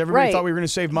cord because everybody thought we were going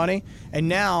to save money. And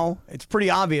now it's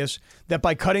pretty obvious that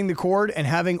by cutting the cord and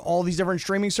having all these different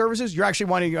streaming services, you're actually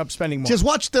winding up spending more. Just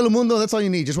watch Telemundo. That's all you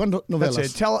need. Just one novelas.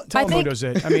 That's it. Telemundo's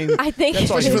it. I mean, I think that's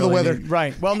all especially for the weather. Need.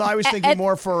 Right. Well, no, I was thinking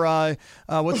more for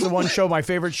what's the one show? My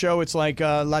favorite show. It's like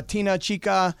Latina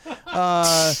Chica.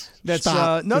 That's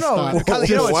Stop. no.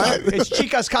 It's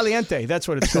Chicas Caliente. That's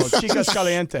what it's called. Chicas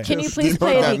Caliente. can you please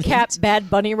play the Cat Bad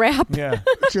Bunny rap? Yeah.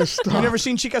 Just stop. You never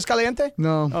seen Chicas Caliente?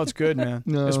 No. Oh, it's good, man.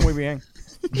 No. It's muy bien.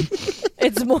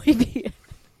 It's muy bien.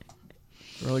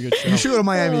 Really good show. You should go to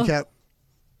Miami, Cap.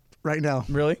 Right now.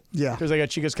 Really? Yeah. Because I got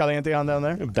Chicas Caliente on down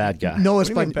there? Bad guy. No What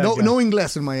do you mean Spanish. bad No, guy? no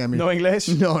English in Miami. No English?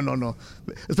 No.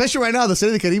 Especially right now, the City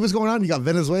of the Caribbe's going on. You got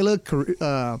Venezuela,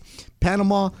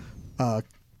 Panama,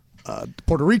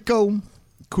 Puerto Rico,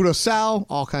 Curacao,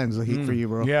 all kinds of heat for you,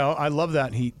 bro. Yeah, I love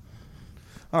that heat.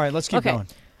 All right, let's keep going.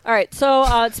 All right.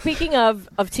 So speaking of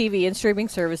TV and streaming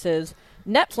services,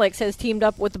 Netflix has teamed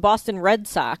up with the Boston Red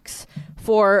Sox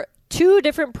for 2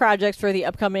 different projects for the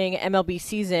upcoming MLB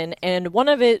season, and one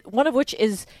of which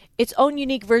is its own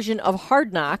unique version of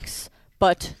Hard Knocks,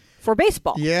 but for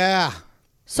baseball. Yeah.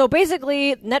 So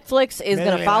basically, Netflix is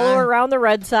going to follow around the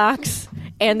Red Sox,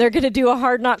 and they're going to do a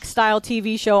Hard Knocks style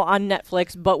TV show on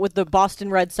Netflix, but with the Boston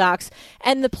Red Sox.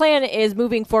 And the plan is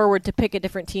moving forward to pick a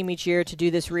different team each year to do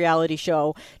this reality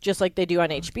show, just like they do on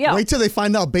HBO. Wait till they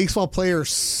find out baseball players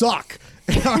suck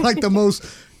and are like the most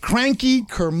cranky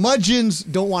curmudgeons,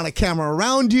 don't want a camera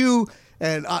around you.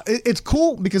 And it's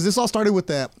cool because this all started with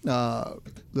the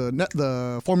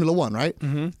Formula One, right?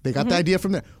 Mm-hmm. They got the idea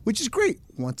from there, which is great.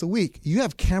 Once a week, you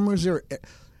have cameras there.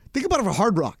 Think about it for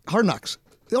Hard Knocks.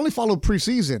 They only follow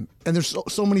preseason, and there's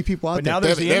so many people out But there. now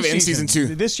there's They the have in-season. in-season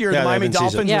too. This year, Yeah, the they Miami have in-season.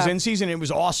 Dolphins was Yeah. in-season. It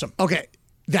was awesome. Okay,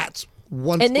 that's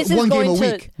one And this is game going a to-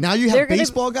 week. Now you they're have gonna-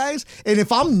 baseball guys, and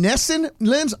if I'm Nesson,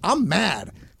 Lens, I'm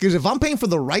mad. Because if I'm paying for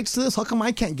the rights to this, how come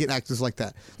I can't get access like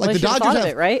that? Like Well, the they should've Dodgers thought of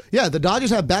have, it, right? Yeah, the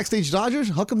Dodgers have Backstage Dodgers.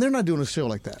 How come they're not doing a show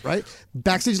like that, right?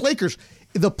 Backstage Lakers.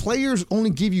 The players only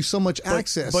give you so much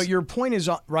access. But your point is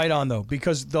right on, though,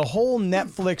 because the whole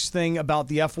Netflix thing about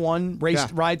the F1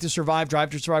 race, Ride to Survive,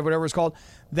 Drive to Survive, whatever it's called,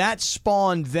 that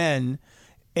spawned then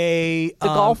the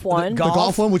golf one. the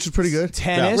golf one, which is pretty good.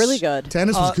 tennis, Really good.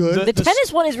 Tennis was good. The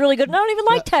tennis one is really good. And I don't even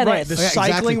like tennis. Right, the Yeah, cycling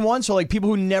exactly. one. So like people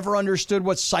who never understood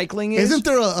what cycling is. Isn't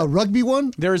there a rugby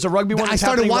one? There is a rugby one. I that's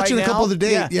started happening watching right a couple now. of the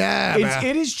days. Yeah, man.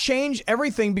 It has changed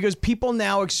everything because people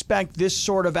now expect this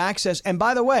sort of access. And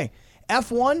by the way,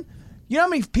 F1. You know how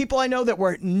many people I know that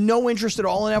were no interest at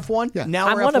all in F1? Yeah. Now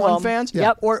I'm we're one of F1 them. fans?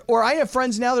 Yep. Or I have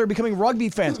friends now that are becoming rugby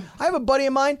fans. I have a buddy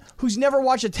of mine who's never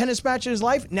watched a tennis match in his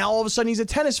life. Now all of a sudden he's a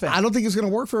tennis fan. I don't think it's going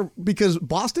to work because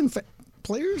Boston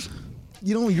players,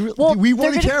 we Well, really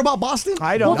they're gonna- care about Boston?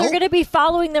 I don't Well, know. they're going to be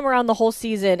following them around the whole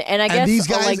season, and I guess And these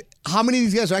guys, like how many of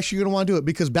these guys are actually going to want to do it?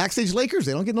 Because Backstage Lakers,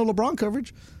 they don't get no LeBron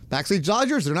coverage. Backstage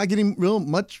Dodgers, they're not getting real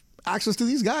much access to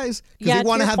these guys because Yeah, they to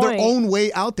want to your have point. their own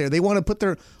way out there. They want to put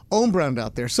their own brand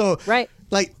out there. So, Right.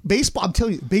 like baseball, I'm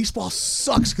telling you, baseball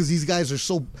sucks because these guys are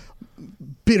so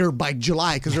bitter by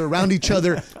July because they're around each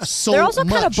other so much. They're also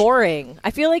kind of boring.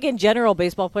 I feel like in general,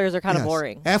 baseball players are kind of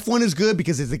boring. F1 is good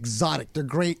because it's exotic. They're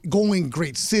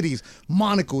great cities.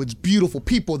 Monaco, it's beautiful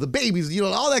people, the babies,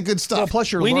 all that good stuff. Well,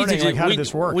 plus you're learning how did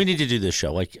this work. We need to do this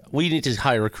show. Like, we need to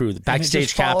hire a crew, the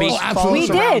backstage follows, Cappy. absolutely. We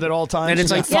did. At all times. And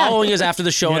it's like following us after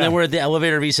the show, and then we're at the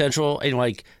elevator of East Central, and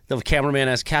like the cameraman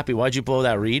asks Cappy, "Why'd you blow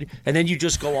that reed?" And then you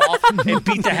just go off and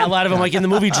beat the hell out of him, like in the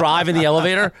movie Drive in the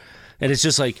elevator. And it's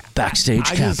just like backstage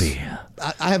Cappy.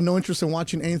 I have no interest in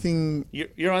watching anything.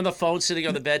 You're on the phone, sitting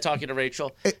on the bed, talking to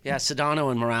Rachel. Yeah, Sedano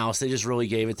and Morales, they just really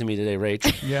gave it to me today,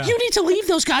 Rachel. Yeah. You need to leave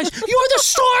those guys. You're the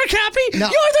star, Cappy. You're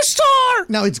the star.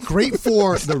 Now, it's great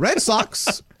for the Red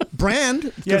Sox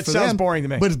brand. Yeah, it for sounds them, boring to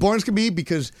me. But as boring as can be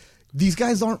because these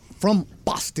guys aren't from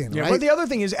Boston, Yeah, right? but the other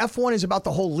thing is F1 is about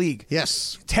the whole league.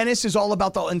 Yes. Tennis is all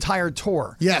about the entire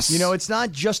tour. Yes. It's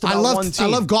not just about one team. I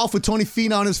love golf with Tony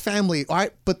Finau and his family, all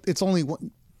right? But it's only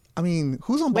one. I mean,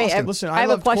 who's on Boston? Listen, I I have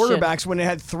a loved question. quarterbacks when it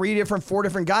had 4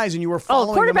 different guys and you were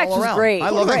following them quarterbacks all was around. great. I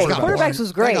love Right. got Quarterbacks boring.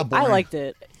 was great. That got I boring. liked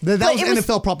it. That But was it was-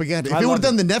 NFL propaganda. If I it would loved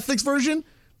have done the Netflix version,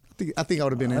 I think I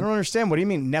would have been in. I don't understand. What do you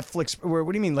mean Netflix? What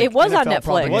do you mean? Like It was on NFL Netflix.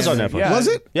 propaganda? It was on Netflix. Yeah. Was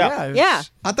it? Yeah. Yeah.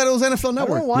 I thought it was NFL I don't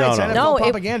Network. know why No, it's no. NFL No,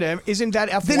 propaganda. Isn't that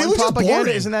F1 Then it was just propaganda?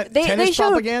 boring. Isn't that They tennis showed-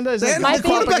 propaganda? Is that The golf quarterbacks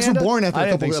were propaganda? boring after a I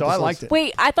didn't couple think so. I episodes. liked it.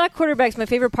 Wait, I thought quarterbacks, my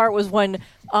favorite part was when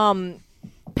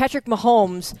Patrick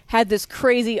Mahomes had this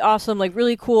crazy, awesome, like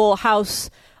really cool house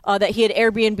that he had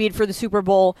Airbnb'd for the Super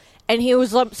Bowl. And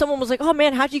someone was like, "Oh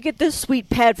man, how'd you get this sweet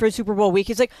pad for Super Bowl week?"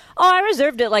 He's like, "Oh, I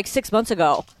reserved it like 6 months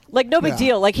ago. Like no big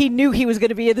deal. Like he knew he was going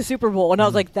to be in the Super Bowl." And I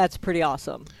was like, "That's pretty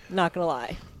awesome. Not gonna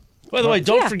lie." By the way,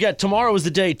 don't forget, tomorrow is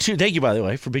the day, thank you, by the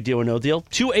way, for Big Deal or No Deal.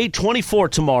 2/8/24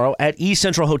 tomorrow at East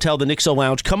Central Hotel, the Nixo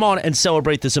Lounge. Come on and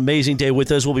celebrate this amazing day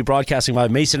with us. We'll be broadcasting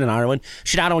live Mason and Ireland.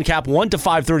 Sedano and Cap, 1 to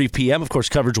 5:30 p.m. Of course,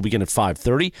 coverage will begin at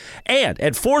 5:30. And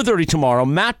at 4:30 tomorrow,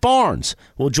 Matt Barnes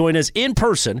will join us in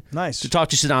person to talk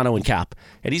to Sedano and Cap.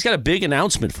 And he's got a big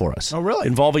announcement for us. Oh, really?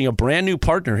 Involving a brand new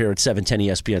partner here at 710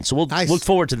 ESPN. So we'll look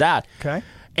forward to that. Okay.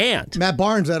 And Matt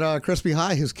Barnes at Crespi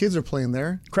High, his kids are playing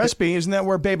there. Crespi, isn't that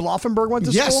where Babe Laufenberg went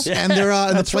to school? Yes, and they're in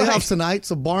the That's playoffs right. tonight.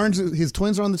 So Barnes, his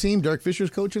twins are on the team. Derek Fisher's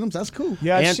coaching them. So that's cool.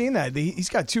 Yeah, I've seen that. He's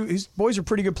got 2. His boys are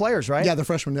pretty good players, right? Yeah, they're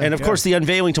freshmen. And of course, the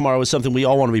unveiling tomorrow is something we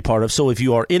all want to be part of. So if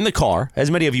you are in the car,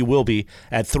 as many of you will be,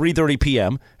 at 3:30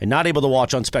 p.m. and not able to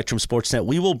watch on Spectrum Sportsnet,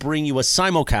 we will bring you a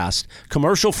simulcast,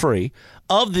 commercial-free,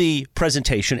 of the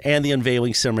presentation and the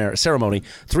unveiling ceremony.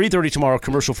 3:30 tomorrow,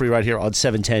 commercial-free right here on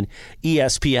 710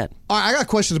 ESPN. All right, I got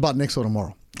questions about Knicks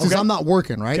tomorrow. Since I'm not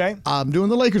working, right? Okay. I'm doing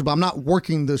the Lakers, but I'm not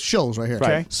working the shows right here.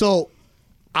 Okay. So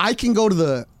I can go to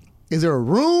the. Is there a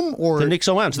room or The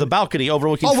Nixo Lounge, the balcony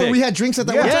overlooking where Fig. we had drinks at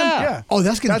that Yeah. one time? Yeah. Oh,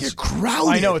 that's gonna get crowded.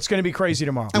 I know it's going to be crazy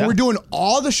tomorrow. And we're doing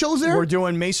all the shows there We're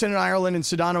doing Mason and Ireland and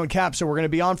Sedano and Cap, so we're going to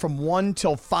be on from 1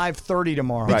 till 5:30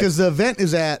 tomorrow. because the event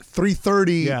is at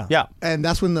 3:30. Yeah. And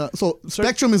that's when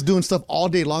Spectrum is doing stuff all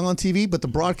day long on TV, but the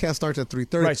broadcast starts at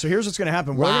 3:30. Right, so here's what's going to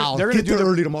happen. Wow, They're going to get do there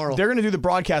early tomorrow. They're going to do the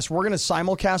broadcast. We're going to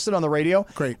simulcast it on the radio.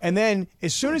 Great. And then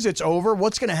as soon as it's over,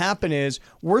 what's going to happen is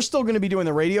we're still going to be doing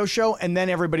the radio show, and then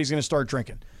everybody's going to start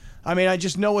drinking. I mean, I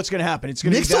just know what's going to happen. It's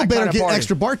going to be Knicks that still better kind of get party.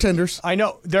 extra bartenders. I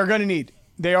know they are going to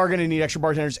need extra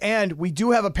bartenders, and we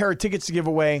do have a pair of tickets to give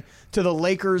away to the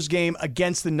Lakers game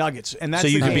against the Nuggets, and that's So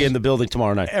you the can be game in the building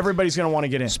tomorrow night. Everybody's going to want to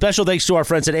get in. Special thanks to our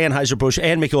friends at Anheuser-Busch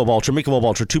and Michelob Ultra. Michelob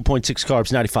Ultra, 2.6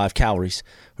 carbs, 95 calories.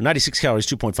 Or 96 calories,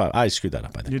 2.5. I screwed that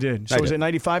up, I think. You did. I So is did. it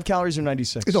 95 calories or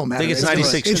 96? It don't matter. I think it's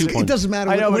 96, It doesn't matter.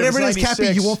 I know, but Whatever it it's is, Cappy,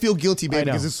 96. you won't feel guilty, I baby,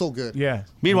 know. because it's so good. Yeah.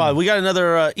 Meanwhile, we got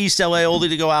another East LA oldie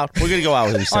to go out. We're going to go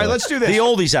out with East All right, LA. let's do this. The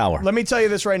oldies hour. Let me tell you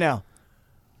this right now.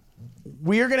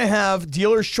 We are going to have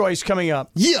Dealer's Choice coming up.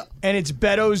 Yeah. And it's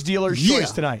Beto's Dealer's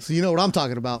Choice tonight. So you know what I'm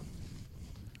talking about.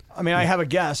 I mean, I have a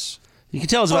guess. You can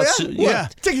tell us about Yeah.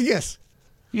 Take a guess.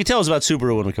 You can tell us about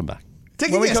Subaru when we come back.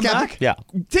 Take When a we guess, come Cappy. back? Yeah.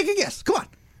 Take a guess. Come on.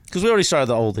 Because we already started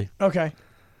the oldie. Okay.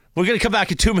 We're going to come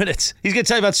back in 2 minutes. He's going to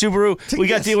tell you about Subaru. We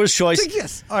got guess. Dealer's Choice. Take a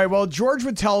guess. All right, well, George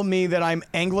would tell me that I'm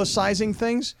anglicizing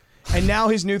things, and now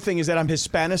his new thing is that I'm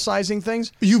Hispanicizing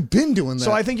things. You've been doing that.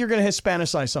 So I think you're going to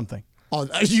Hispanicize something. Oh,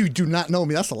 you do not know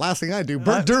me. That's the last thing I do.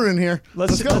 Bert Duran here.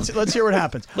 Let's go. Let's hear what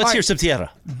happens. Let's hear some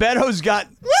tierra. Beto's got...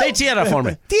 Say tierra for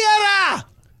me. Tierra!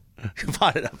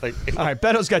 Fire it up. All right,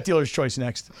 Beto's got Dealer's Choice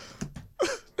next.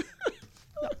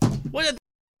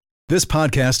 This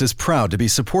podcast is proud to be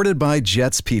supported by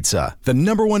Jets Pizza, the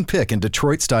 #1 pick in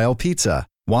Detroit-style pizza.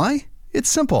 Why? It's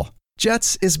simple.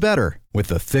 Jets is better. With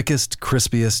the thickest,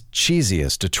 crispiest,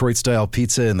 cheesiest Detroit-style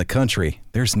pizza in the country,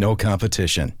 there's no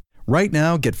competition. Right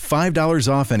now, get $5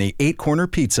 off any 8-corner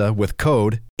pizza with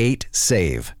code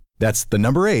 8SAVE. That's the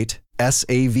number 8,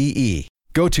 S-A-V-E.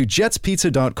 Go to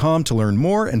jetspizza.com to learn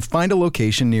more and find a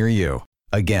location near you.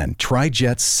 Again, try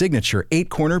Jet's signature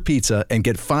 8-corner pizza and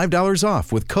get $5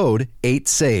 off with code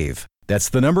 8SAVE. That's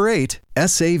the number 8,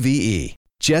 SAVE.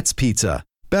 Jet's Pizza.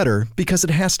 Better because it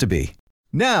has to be.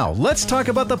 Now, let's talk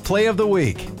about the play of the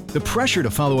week. The pressure to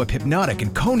follow up Hypnotic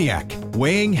and Cognac,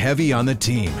 weighing heavy on the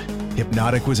team.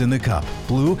 Hypnotic was in the cup,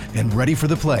 blue, and ready for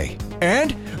the play.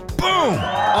 And boom!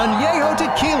 Añejo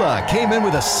Tequila came in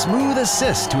with a smooth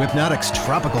assist to Hypnotic's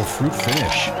tropical fruit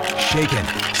finish. Shaken,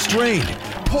 strained,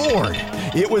 poured.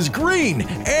 It was green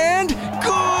and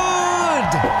good!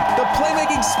 The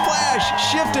playmaking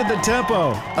splash shifted the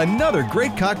tempo. Another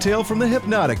great cocktail from the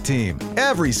Hypnotic team.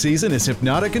 Every season is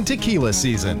Hypnotic and Tequila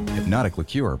season. Hypnotic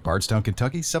Liqueur, Bardstown,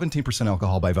 Kentucky, 17%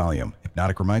 alcohol by volume.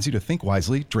 Hypnotic reminds you to think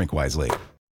wisely, drink wisely.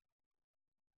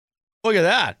 Look at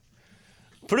that.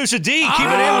 Producer D, keep it in.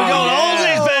 We're going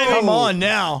oldies, baby. Come on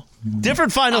now.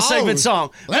 Different final segment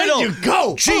song. There you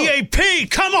go. GAP,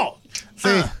 come on.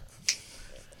 See?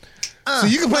 So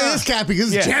you can play this, Cappy,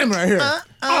 because it's jam right here.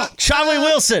 Charlie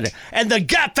Wilson and the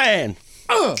Gap Band.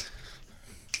 Oh,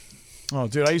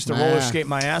 dude, I used to roller skate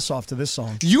my ass off to this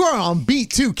song. You are on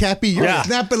beat, too, Cappy. You're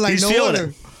snapping like He's no feeling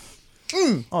other.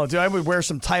 Oh, dude, I would wear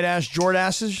some tight-ass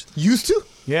Jordasses. Used to?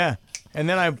 Yeah. And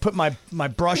then I put my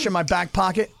brush in my back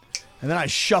pocket, and then I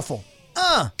shuffle.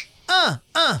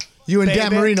 You and Baby.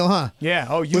 Dan Marino, huh? Yeah.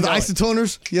 Oh, you With know it.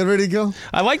 isotoners? You ready to go?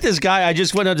 I like this guy. I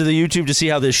just went onto the YouTube to see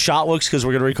how this shot looks because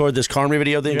we're going to record this Carmi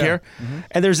video thing here.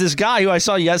 And there's this guy who I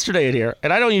saw yesterday in here,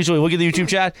 and I don't usually look at the YouTube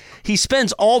chat. He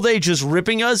spends all day just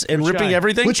ripping us and ripping guy?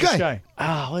 everything. Which guy? This guy.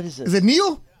 What is it? Is it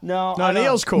Neil? No, No,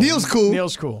 Neil's cool. Neil's cool.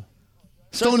 Neil's cool.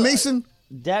 Stone Mason?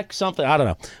 Deck something. I don't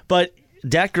know. But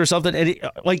Deck or something. And you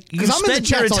 'Cause I'm in the spent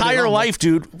your chats all day entire long, life,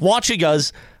 dude, watching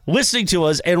us, listening to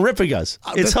us, and ripping us.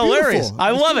 It's that's hilarious. beautiful.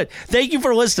 I love it. Thank you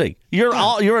for listening. You're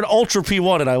an ultra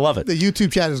P1, and I love it. The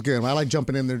YouTube chat is good. I like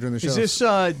jumping in there during the show. Is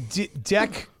this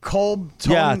Deck Kolb?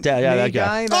 Yeah, that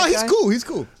guy. That he's guy? cool. He's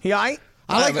cool. He all right?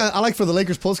 I like for the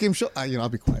Lakers postgame show. I'll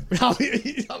be quiet.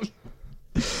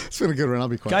 It's been a good run. I'll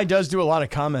be quiet. Guy does do a lot of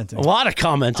commenting. A lot of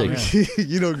commenting.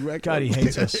 You know, God, he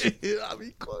hates us. I'll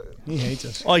be quiet. He hates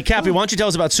us. Oh, Cappy, why don't you tell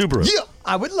us about Subaru? Yeah.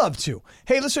 I would love to.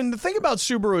 Hey, listen, the thing about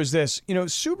Subaru is this. You know,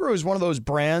 Subaru is one of those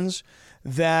brands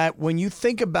that when you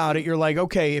think about it, you're like,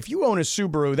 okay, if you own a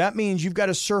Subaru, that means you've got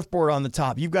a surfboard on the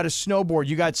top. You've got a snowboard.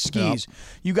 You got skis.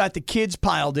 You got the kids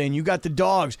piled in. You got the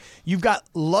dogs. You've got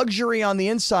luxury on the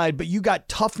inside, but you got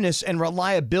toughness and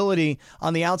reliability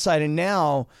on the outside. And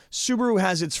now Subaru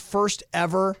has its first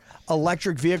ever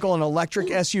electric vehicle, an electric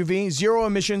SUV, 0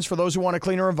 emissions for those who want a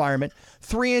cleaner environment,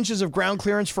 3 inches of ground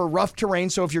clearance for rough terrain.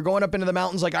 So if you're going up into the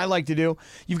mountains like I like to do,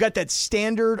 you've got that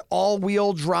standard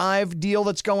all-wheel drive deal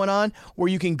that's going on where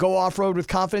you can go off-road with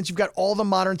confidence. You've got all the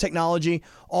modern technology,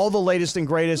 all the latest and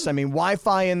greatest. I mean,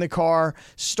 Wi-Fi in the car,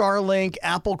 Starlink,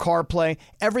 Apple CarPlay,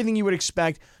 everything you would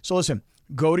expect. So listen,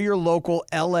 go to your local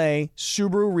LA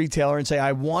Subaru retailer and say,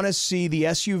 I want to see the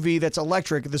SUV that's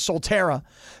electric, the Solterra,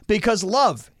 because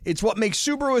love, it's what makes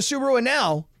Subaru a Subaru, and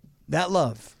now that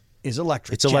love is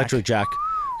electric. It's electric, Jack.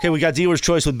 Okay, we got Dealer's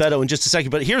Choice with Beto in just a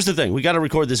second, but here's the thing. We got to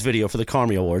record this video for the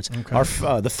Carmi Awards.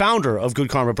 Okay. The founder of Good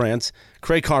Karma Brands,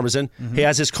 Craig Karmazin, he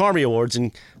has his Carmi Awards,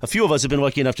 and a few of us have been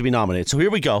lucky enough to be nominated. So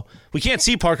here we go. We can't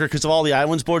see Parker because of all the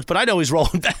Islands boards, but I know he's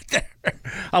rolling back there.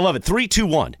 I love it. 3, 2,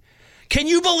 1. Can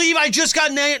you believe I just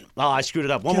got named? Oh, I screwed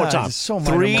it up. One more time. So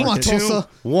 3, Come on, 2, Tulsa.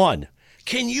 1.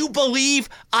 Can you believe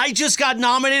I just got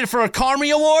nominated for a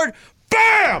Carmi Award?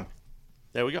 Bam!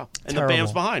 There we go. And Terrible. the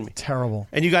BAM's behind me. Terrible.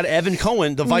 And you got Evan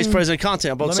Cohen, the vice president of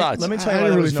content on both sides. Let me tell I you why didn't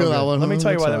that really was no feel that good. one. Let me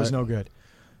tell you why That's that was all no good.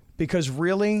 Because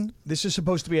really, this is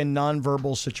supposed to be a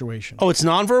nonverbal situation. Oh, it's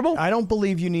nonverbal? I don't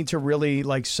believe you need to really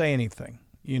say anything.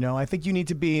 You know, I think you need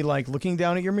to be looking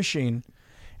down at your machine,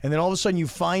 and then all of a sudden you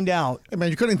find out. Hey, man,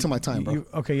 you're cutting into my time, bro.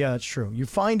 Okay, yeah, that's true. You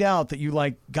find out that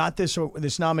you got this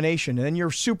nomination, and then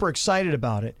you're super excited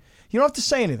about it. You don't have to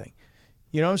say anything.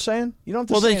 You know what I'm saying? You don't have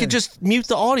to. Well, say they anything. could just mute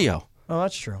the audio. Oh,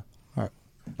 that's true.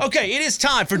 Okay, it is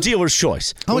time for Dealer's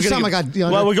Choice. How much We're gonna time I got,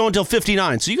 DeAndre? Well, we're going until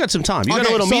 59, so you got some time. You got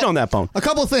a little meat on that bone. A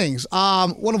couple of things.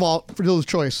 One of all, for Dealer's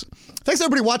Choice. Thanks,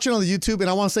 everybody watching on the YouTube, and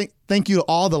I want to say thank you to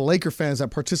all the Laker fans that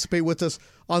participate with us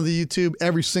on the YouTube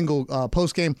every single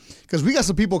post game, because we got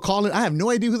some people calling. I have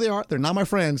no idea who they are. They're not my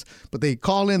friends, but they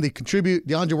call in, they contribute.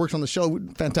 DeAndre works on the show.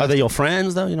 Fantastic. Are they your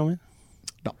friends, though? You know what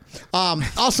I mean?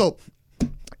 No. Also,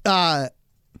 the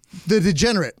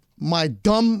degenerate, my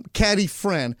dumb catty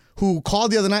friend who called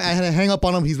the other night, I had to hang up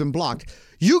on him. He's been blocked.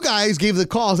 You guys gave the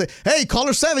call. Say, hey,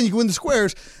 caller 7, you can win the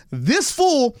squares. This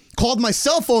fool called my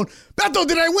cell phone. Beto,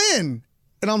 did I win?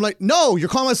 And I'm like, no, you're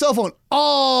calling my cell phone.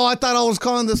 Oh, I thought I was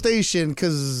calling the station,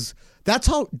 because that's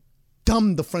how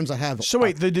dumb the friends I have. So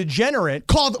wait, the degenerate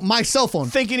called my cell phone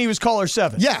thinking he was caller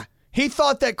 7. Yeah. He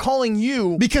thought that calling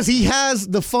you... Because he has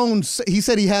the phone... He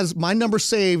said he has my number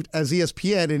saved as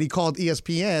ESPN, and he called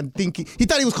ESPN thinking... He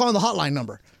thought he was calling the hotline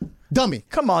number. Dummy.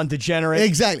 Come on, degenerate.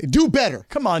 Exactly. Do better.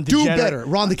 Come on, degenerate. Do better.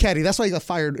 Ron the caddy. That's why he got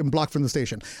fired and blocked from the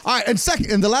station. All right, and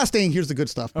the last thing, here's the good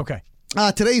stuff. Okay.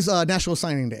 Today's National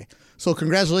Signing Day. So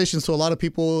congratulations to a lot of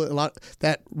people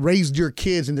that raised your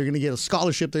kids, and they're going to get a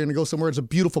scholarship. They're going to go somewhere. It's a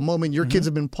beautiful moment. Your kids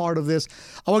have been part of this.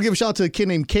 I want to give a shout out to a kid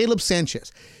named Caleb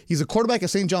Sanchez. He's a quarterback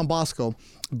at St. John Bosco.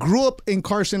 Grew up in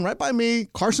Carson, right by me.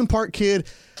 Carson Park kid.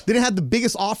 Didn't have the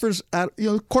biggest offers at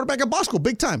quarterback at Bosco,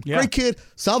 big time. Yeah. Great kid,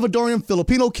 Salvadorian,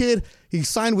 Filipino kid. He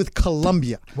signed with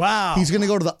Columbia. Wow. He's going to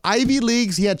go to the Ivy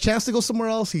Leagues. He had a chance to go somewhere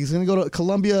else. He's going to go to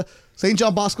Columbia. St.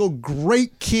 John Bosco,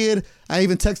 great kid. I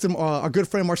even texted him, our good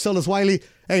friend Marcellus Wiley,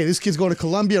 hey, this kid's going to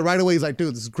Columbia. Right away, he's like,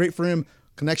 dude, this is great for him.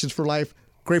 Connections for life.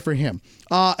 Great for him.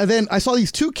 And then I saw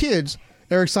these two kids,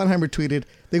 Eric Sonheimer tweeted,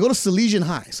 they go to Salesian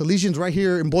High. Salesian's right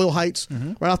here in Boyle Heights,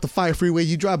 right off the 5 freeway.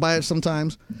 You drive by it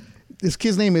sometimes. This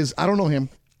kid's name is, I don't know him,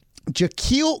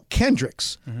 Jaquil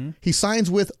Kendricks. He signs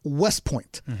with West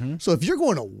Point. So if you're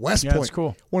going to West Point, that's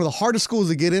cool. One of the hardest schools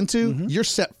to get into, you're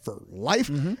set for life.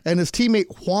 And his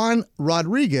teammate Juan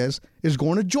Rodriguez is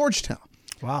going to Georgetown.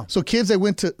 Wow. So kids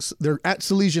that they're at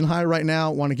Salesian High right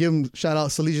now. Want to give them a shout out.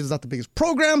 Salesian's not the biggest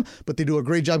program, but they do a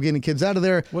great job getting kids out of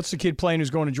there. What's the kid playing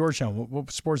who's going to Georgetown?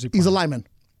 What sports is he playing? He's a lineman.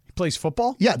 He plays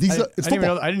football? Yeah, it's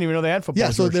football. I didn't even know they had football. Yeah,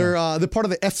 at so Georgetown. they're part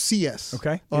of the FCS.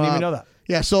 Okay, didn't even know that.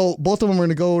 Yeah, so both of them are going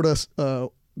to go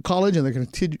to college, and they're going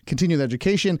to continue their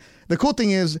education. The cool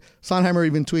thing is, Sonheimer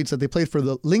even tweets that they played for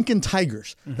the Lincoln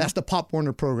Tigers. That's the Pop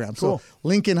Warner program. Cool. So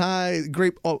Lincoln High,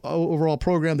 great overall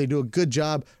program. They do a good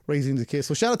job raising the kids.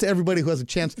 So shout out to everybody who has a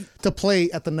chance to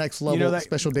play at the next level.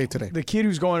 Special day today. The kid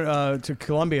who's going to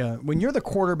Columbia, when you're the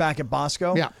quarterback at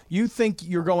Bosco, you think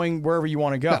you're going wherever you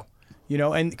want to go. Yeah.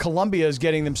 And Columbia is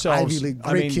getting themselves. Ivy League,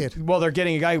 great kid. Well, they're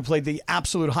getting a guy who played the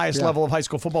absolute highest level of high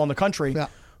school football in the country,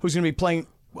 who's going to be playing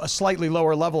a slightly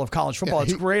lower level of college football.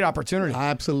 It's a great opportunity.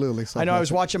 Absolutely. I know I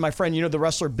was watching my friend, the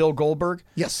wrestler Bill Goldberg?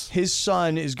 Yes. His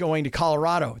son is going to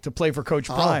Colorado to play for Coach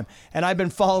Prime. And I've been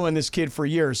following this kid for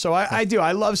years. So I do.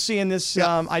 I love seeing this.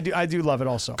 I do love it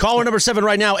also. Caller number 7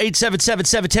 right now,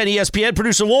 877-710-ESPN.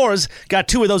 Producer Laura's got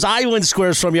 2 of those Islands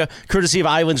squares from you, courtesy of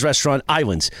Islands Restaurant.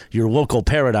 Islands, your local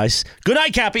paradise. Good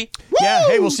night, Cappy. Yeah.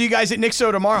 Hey, we'll see you guys at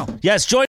Nixo tomorrow. Yes, join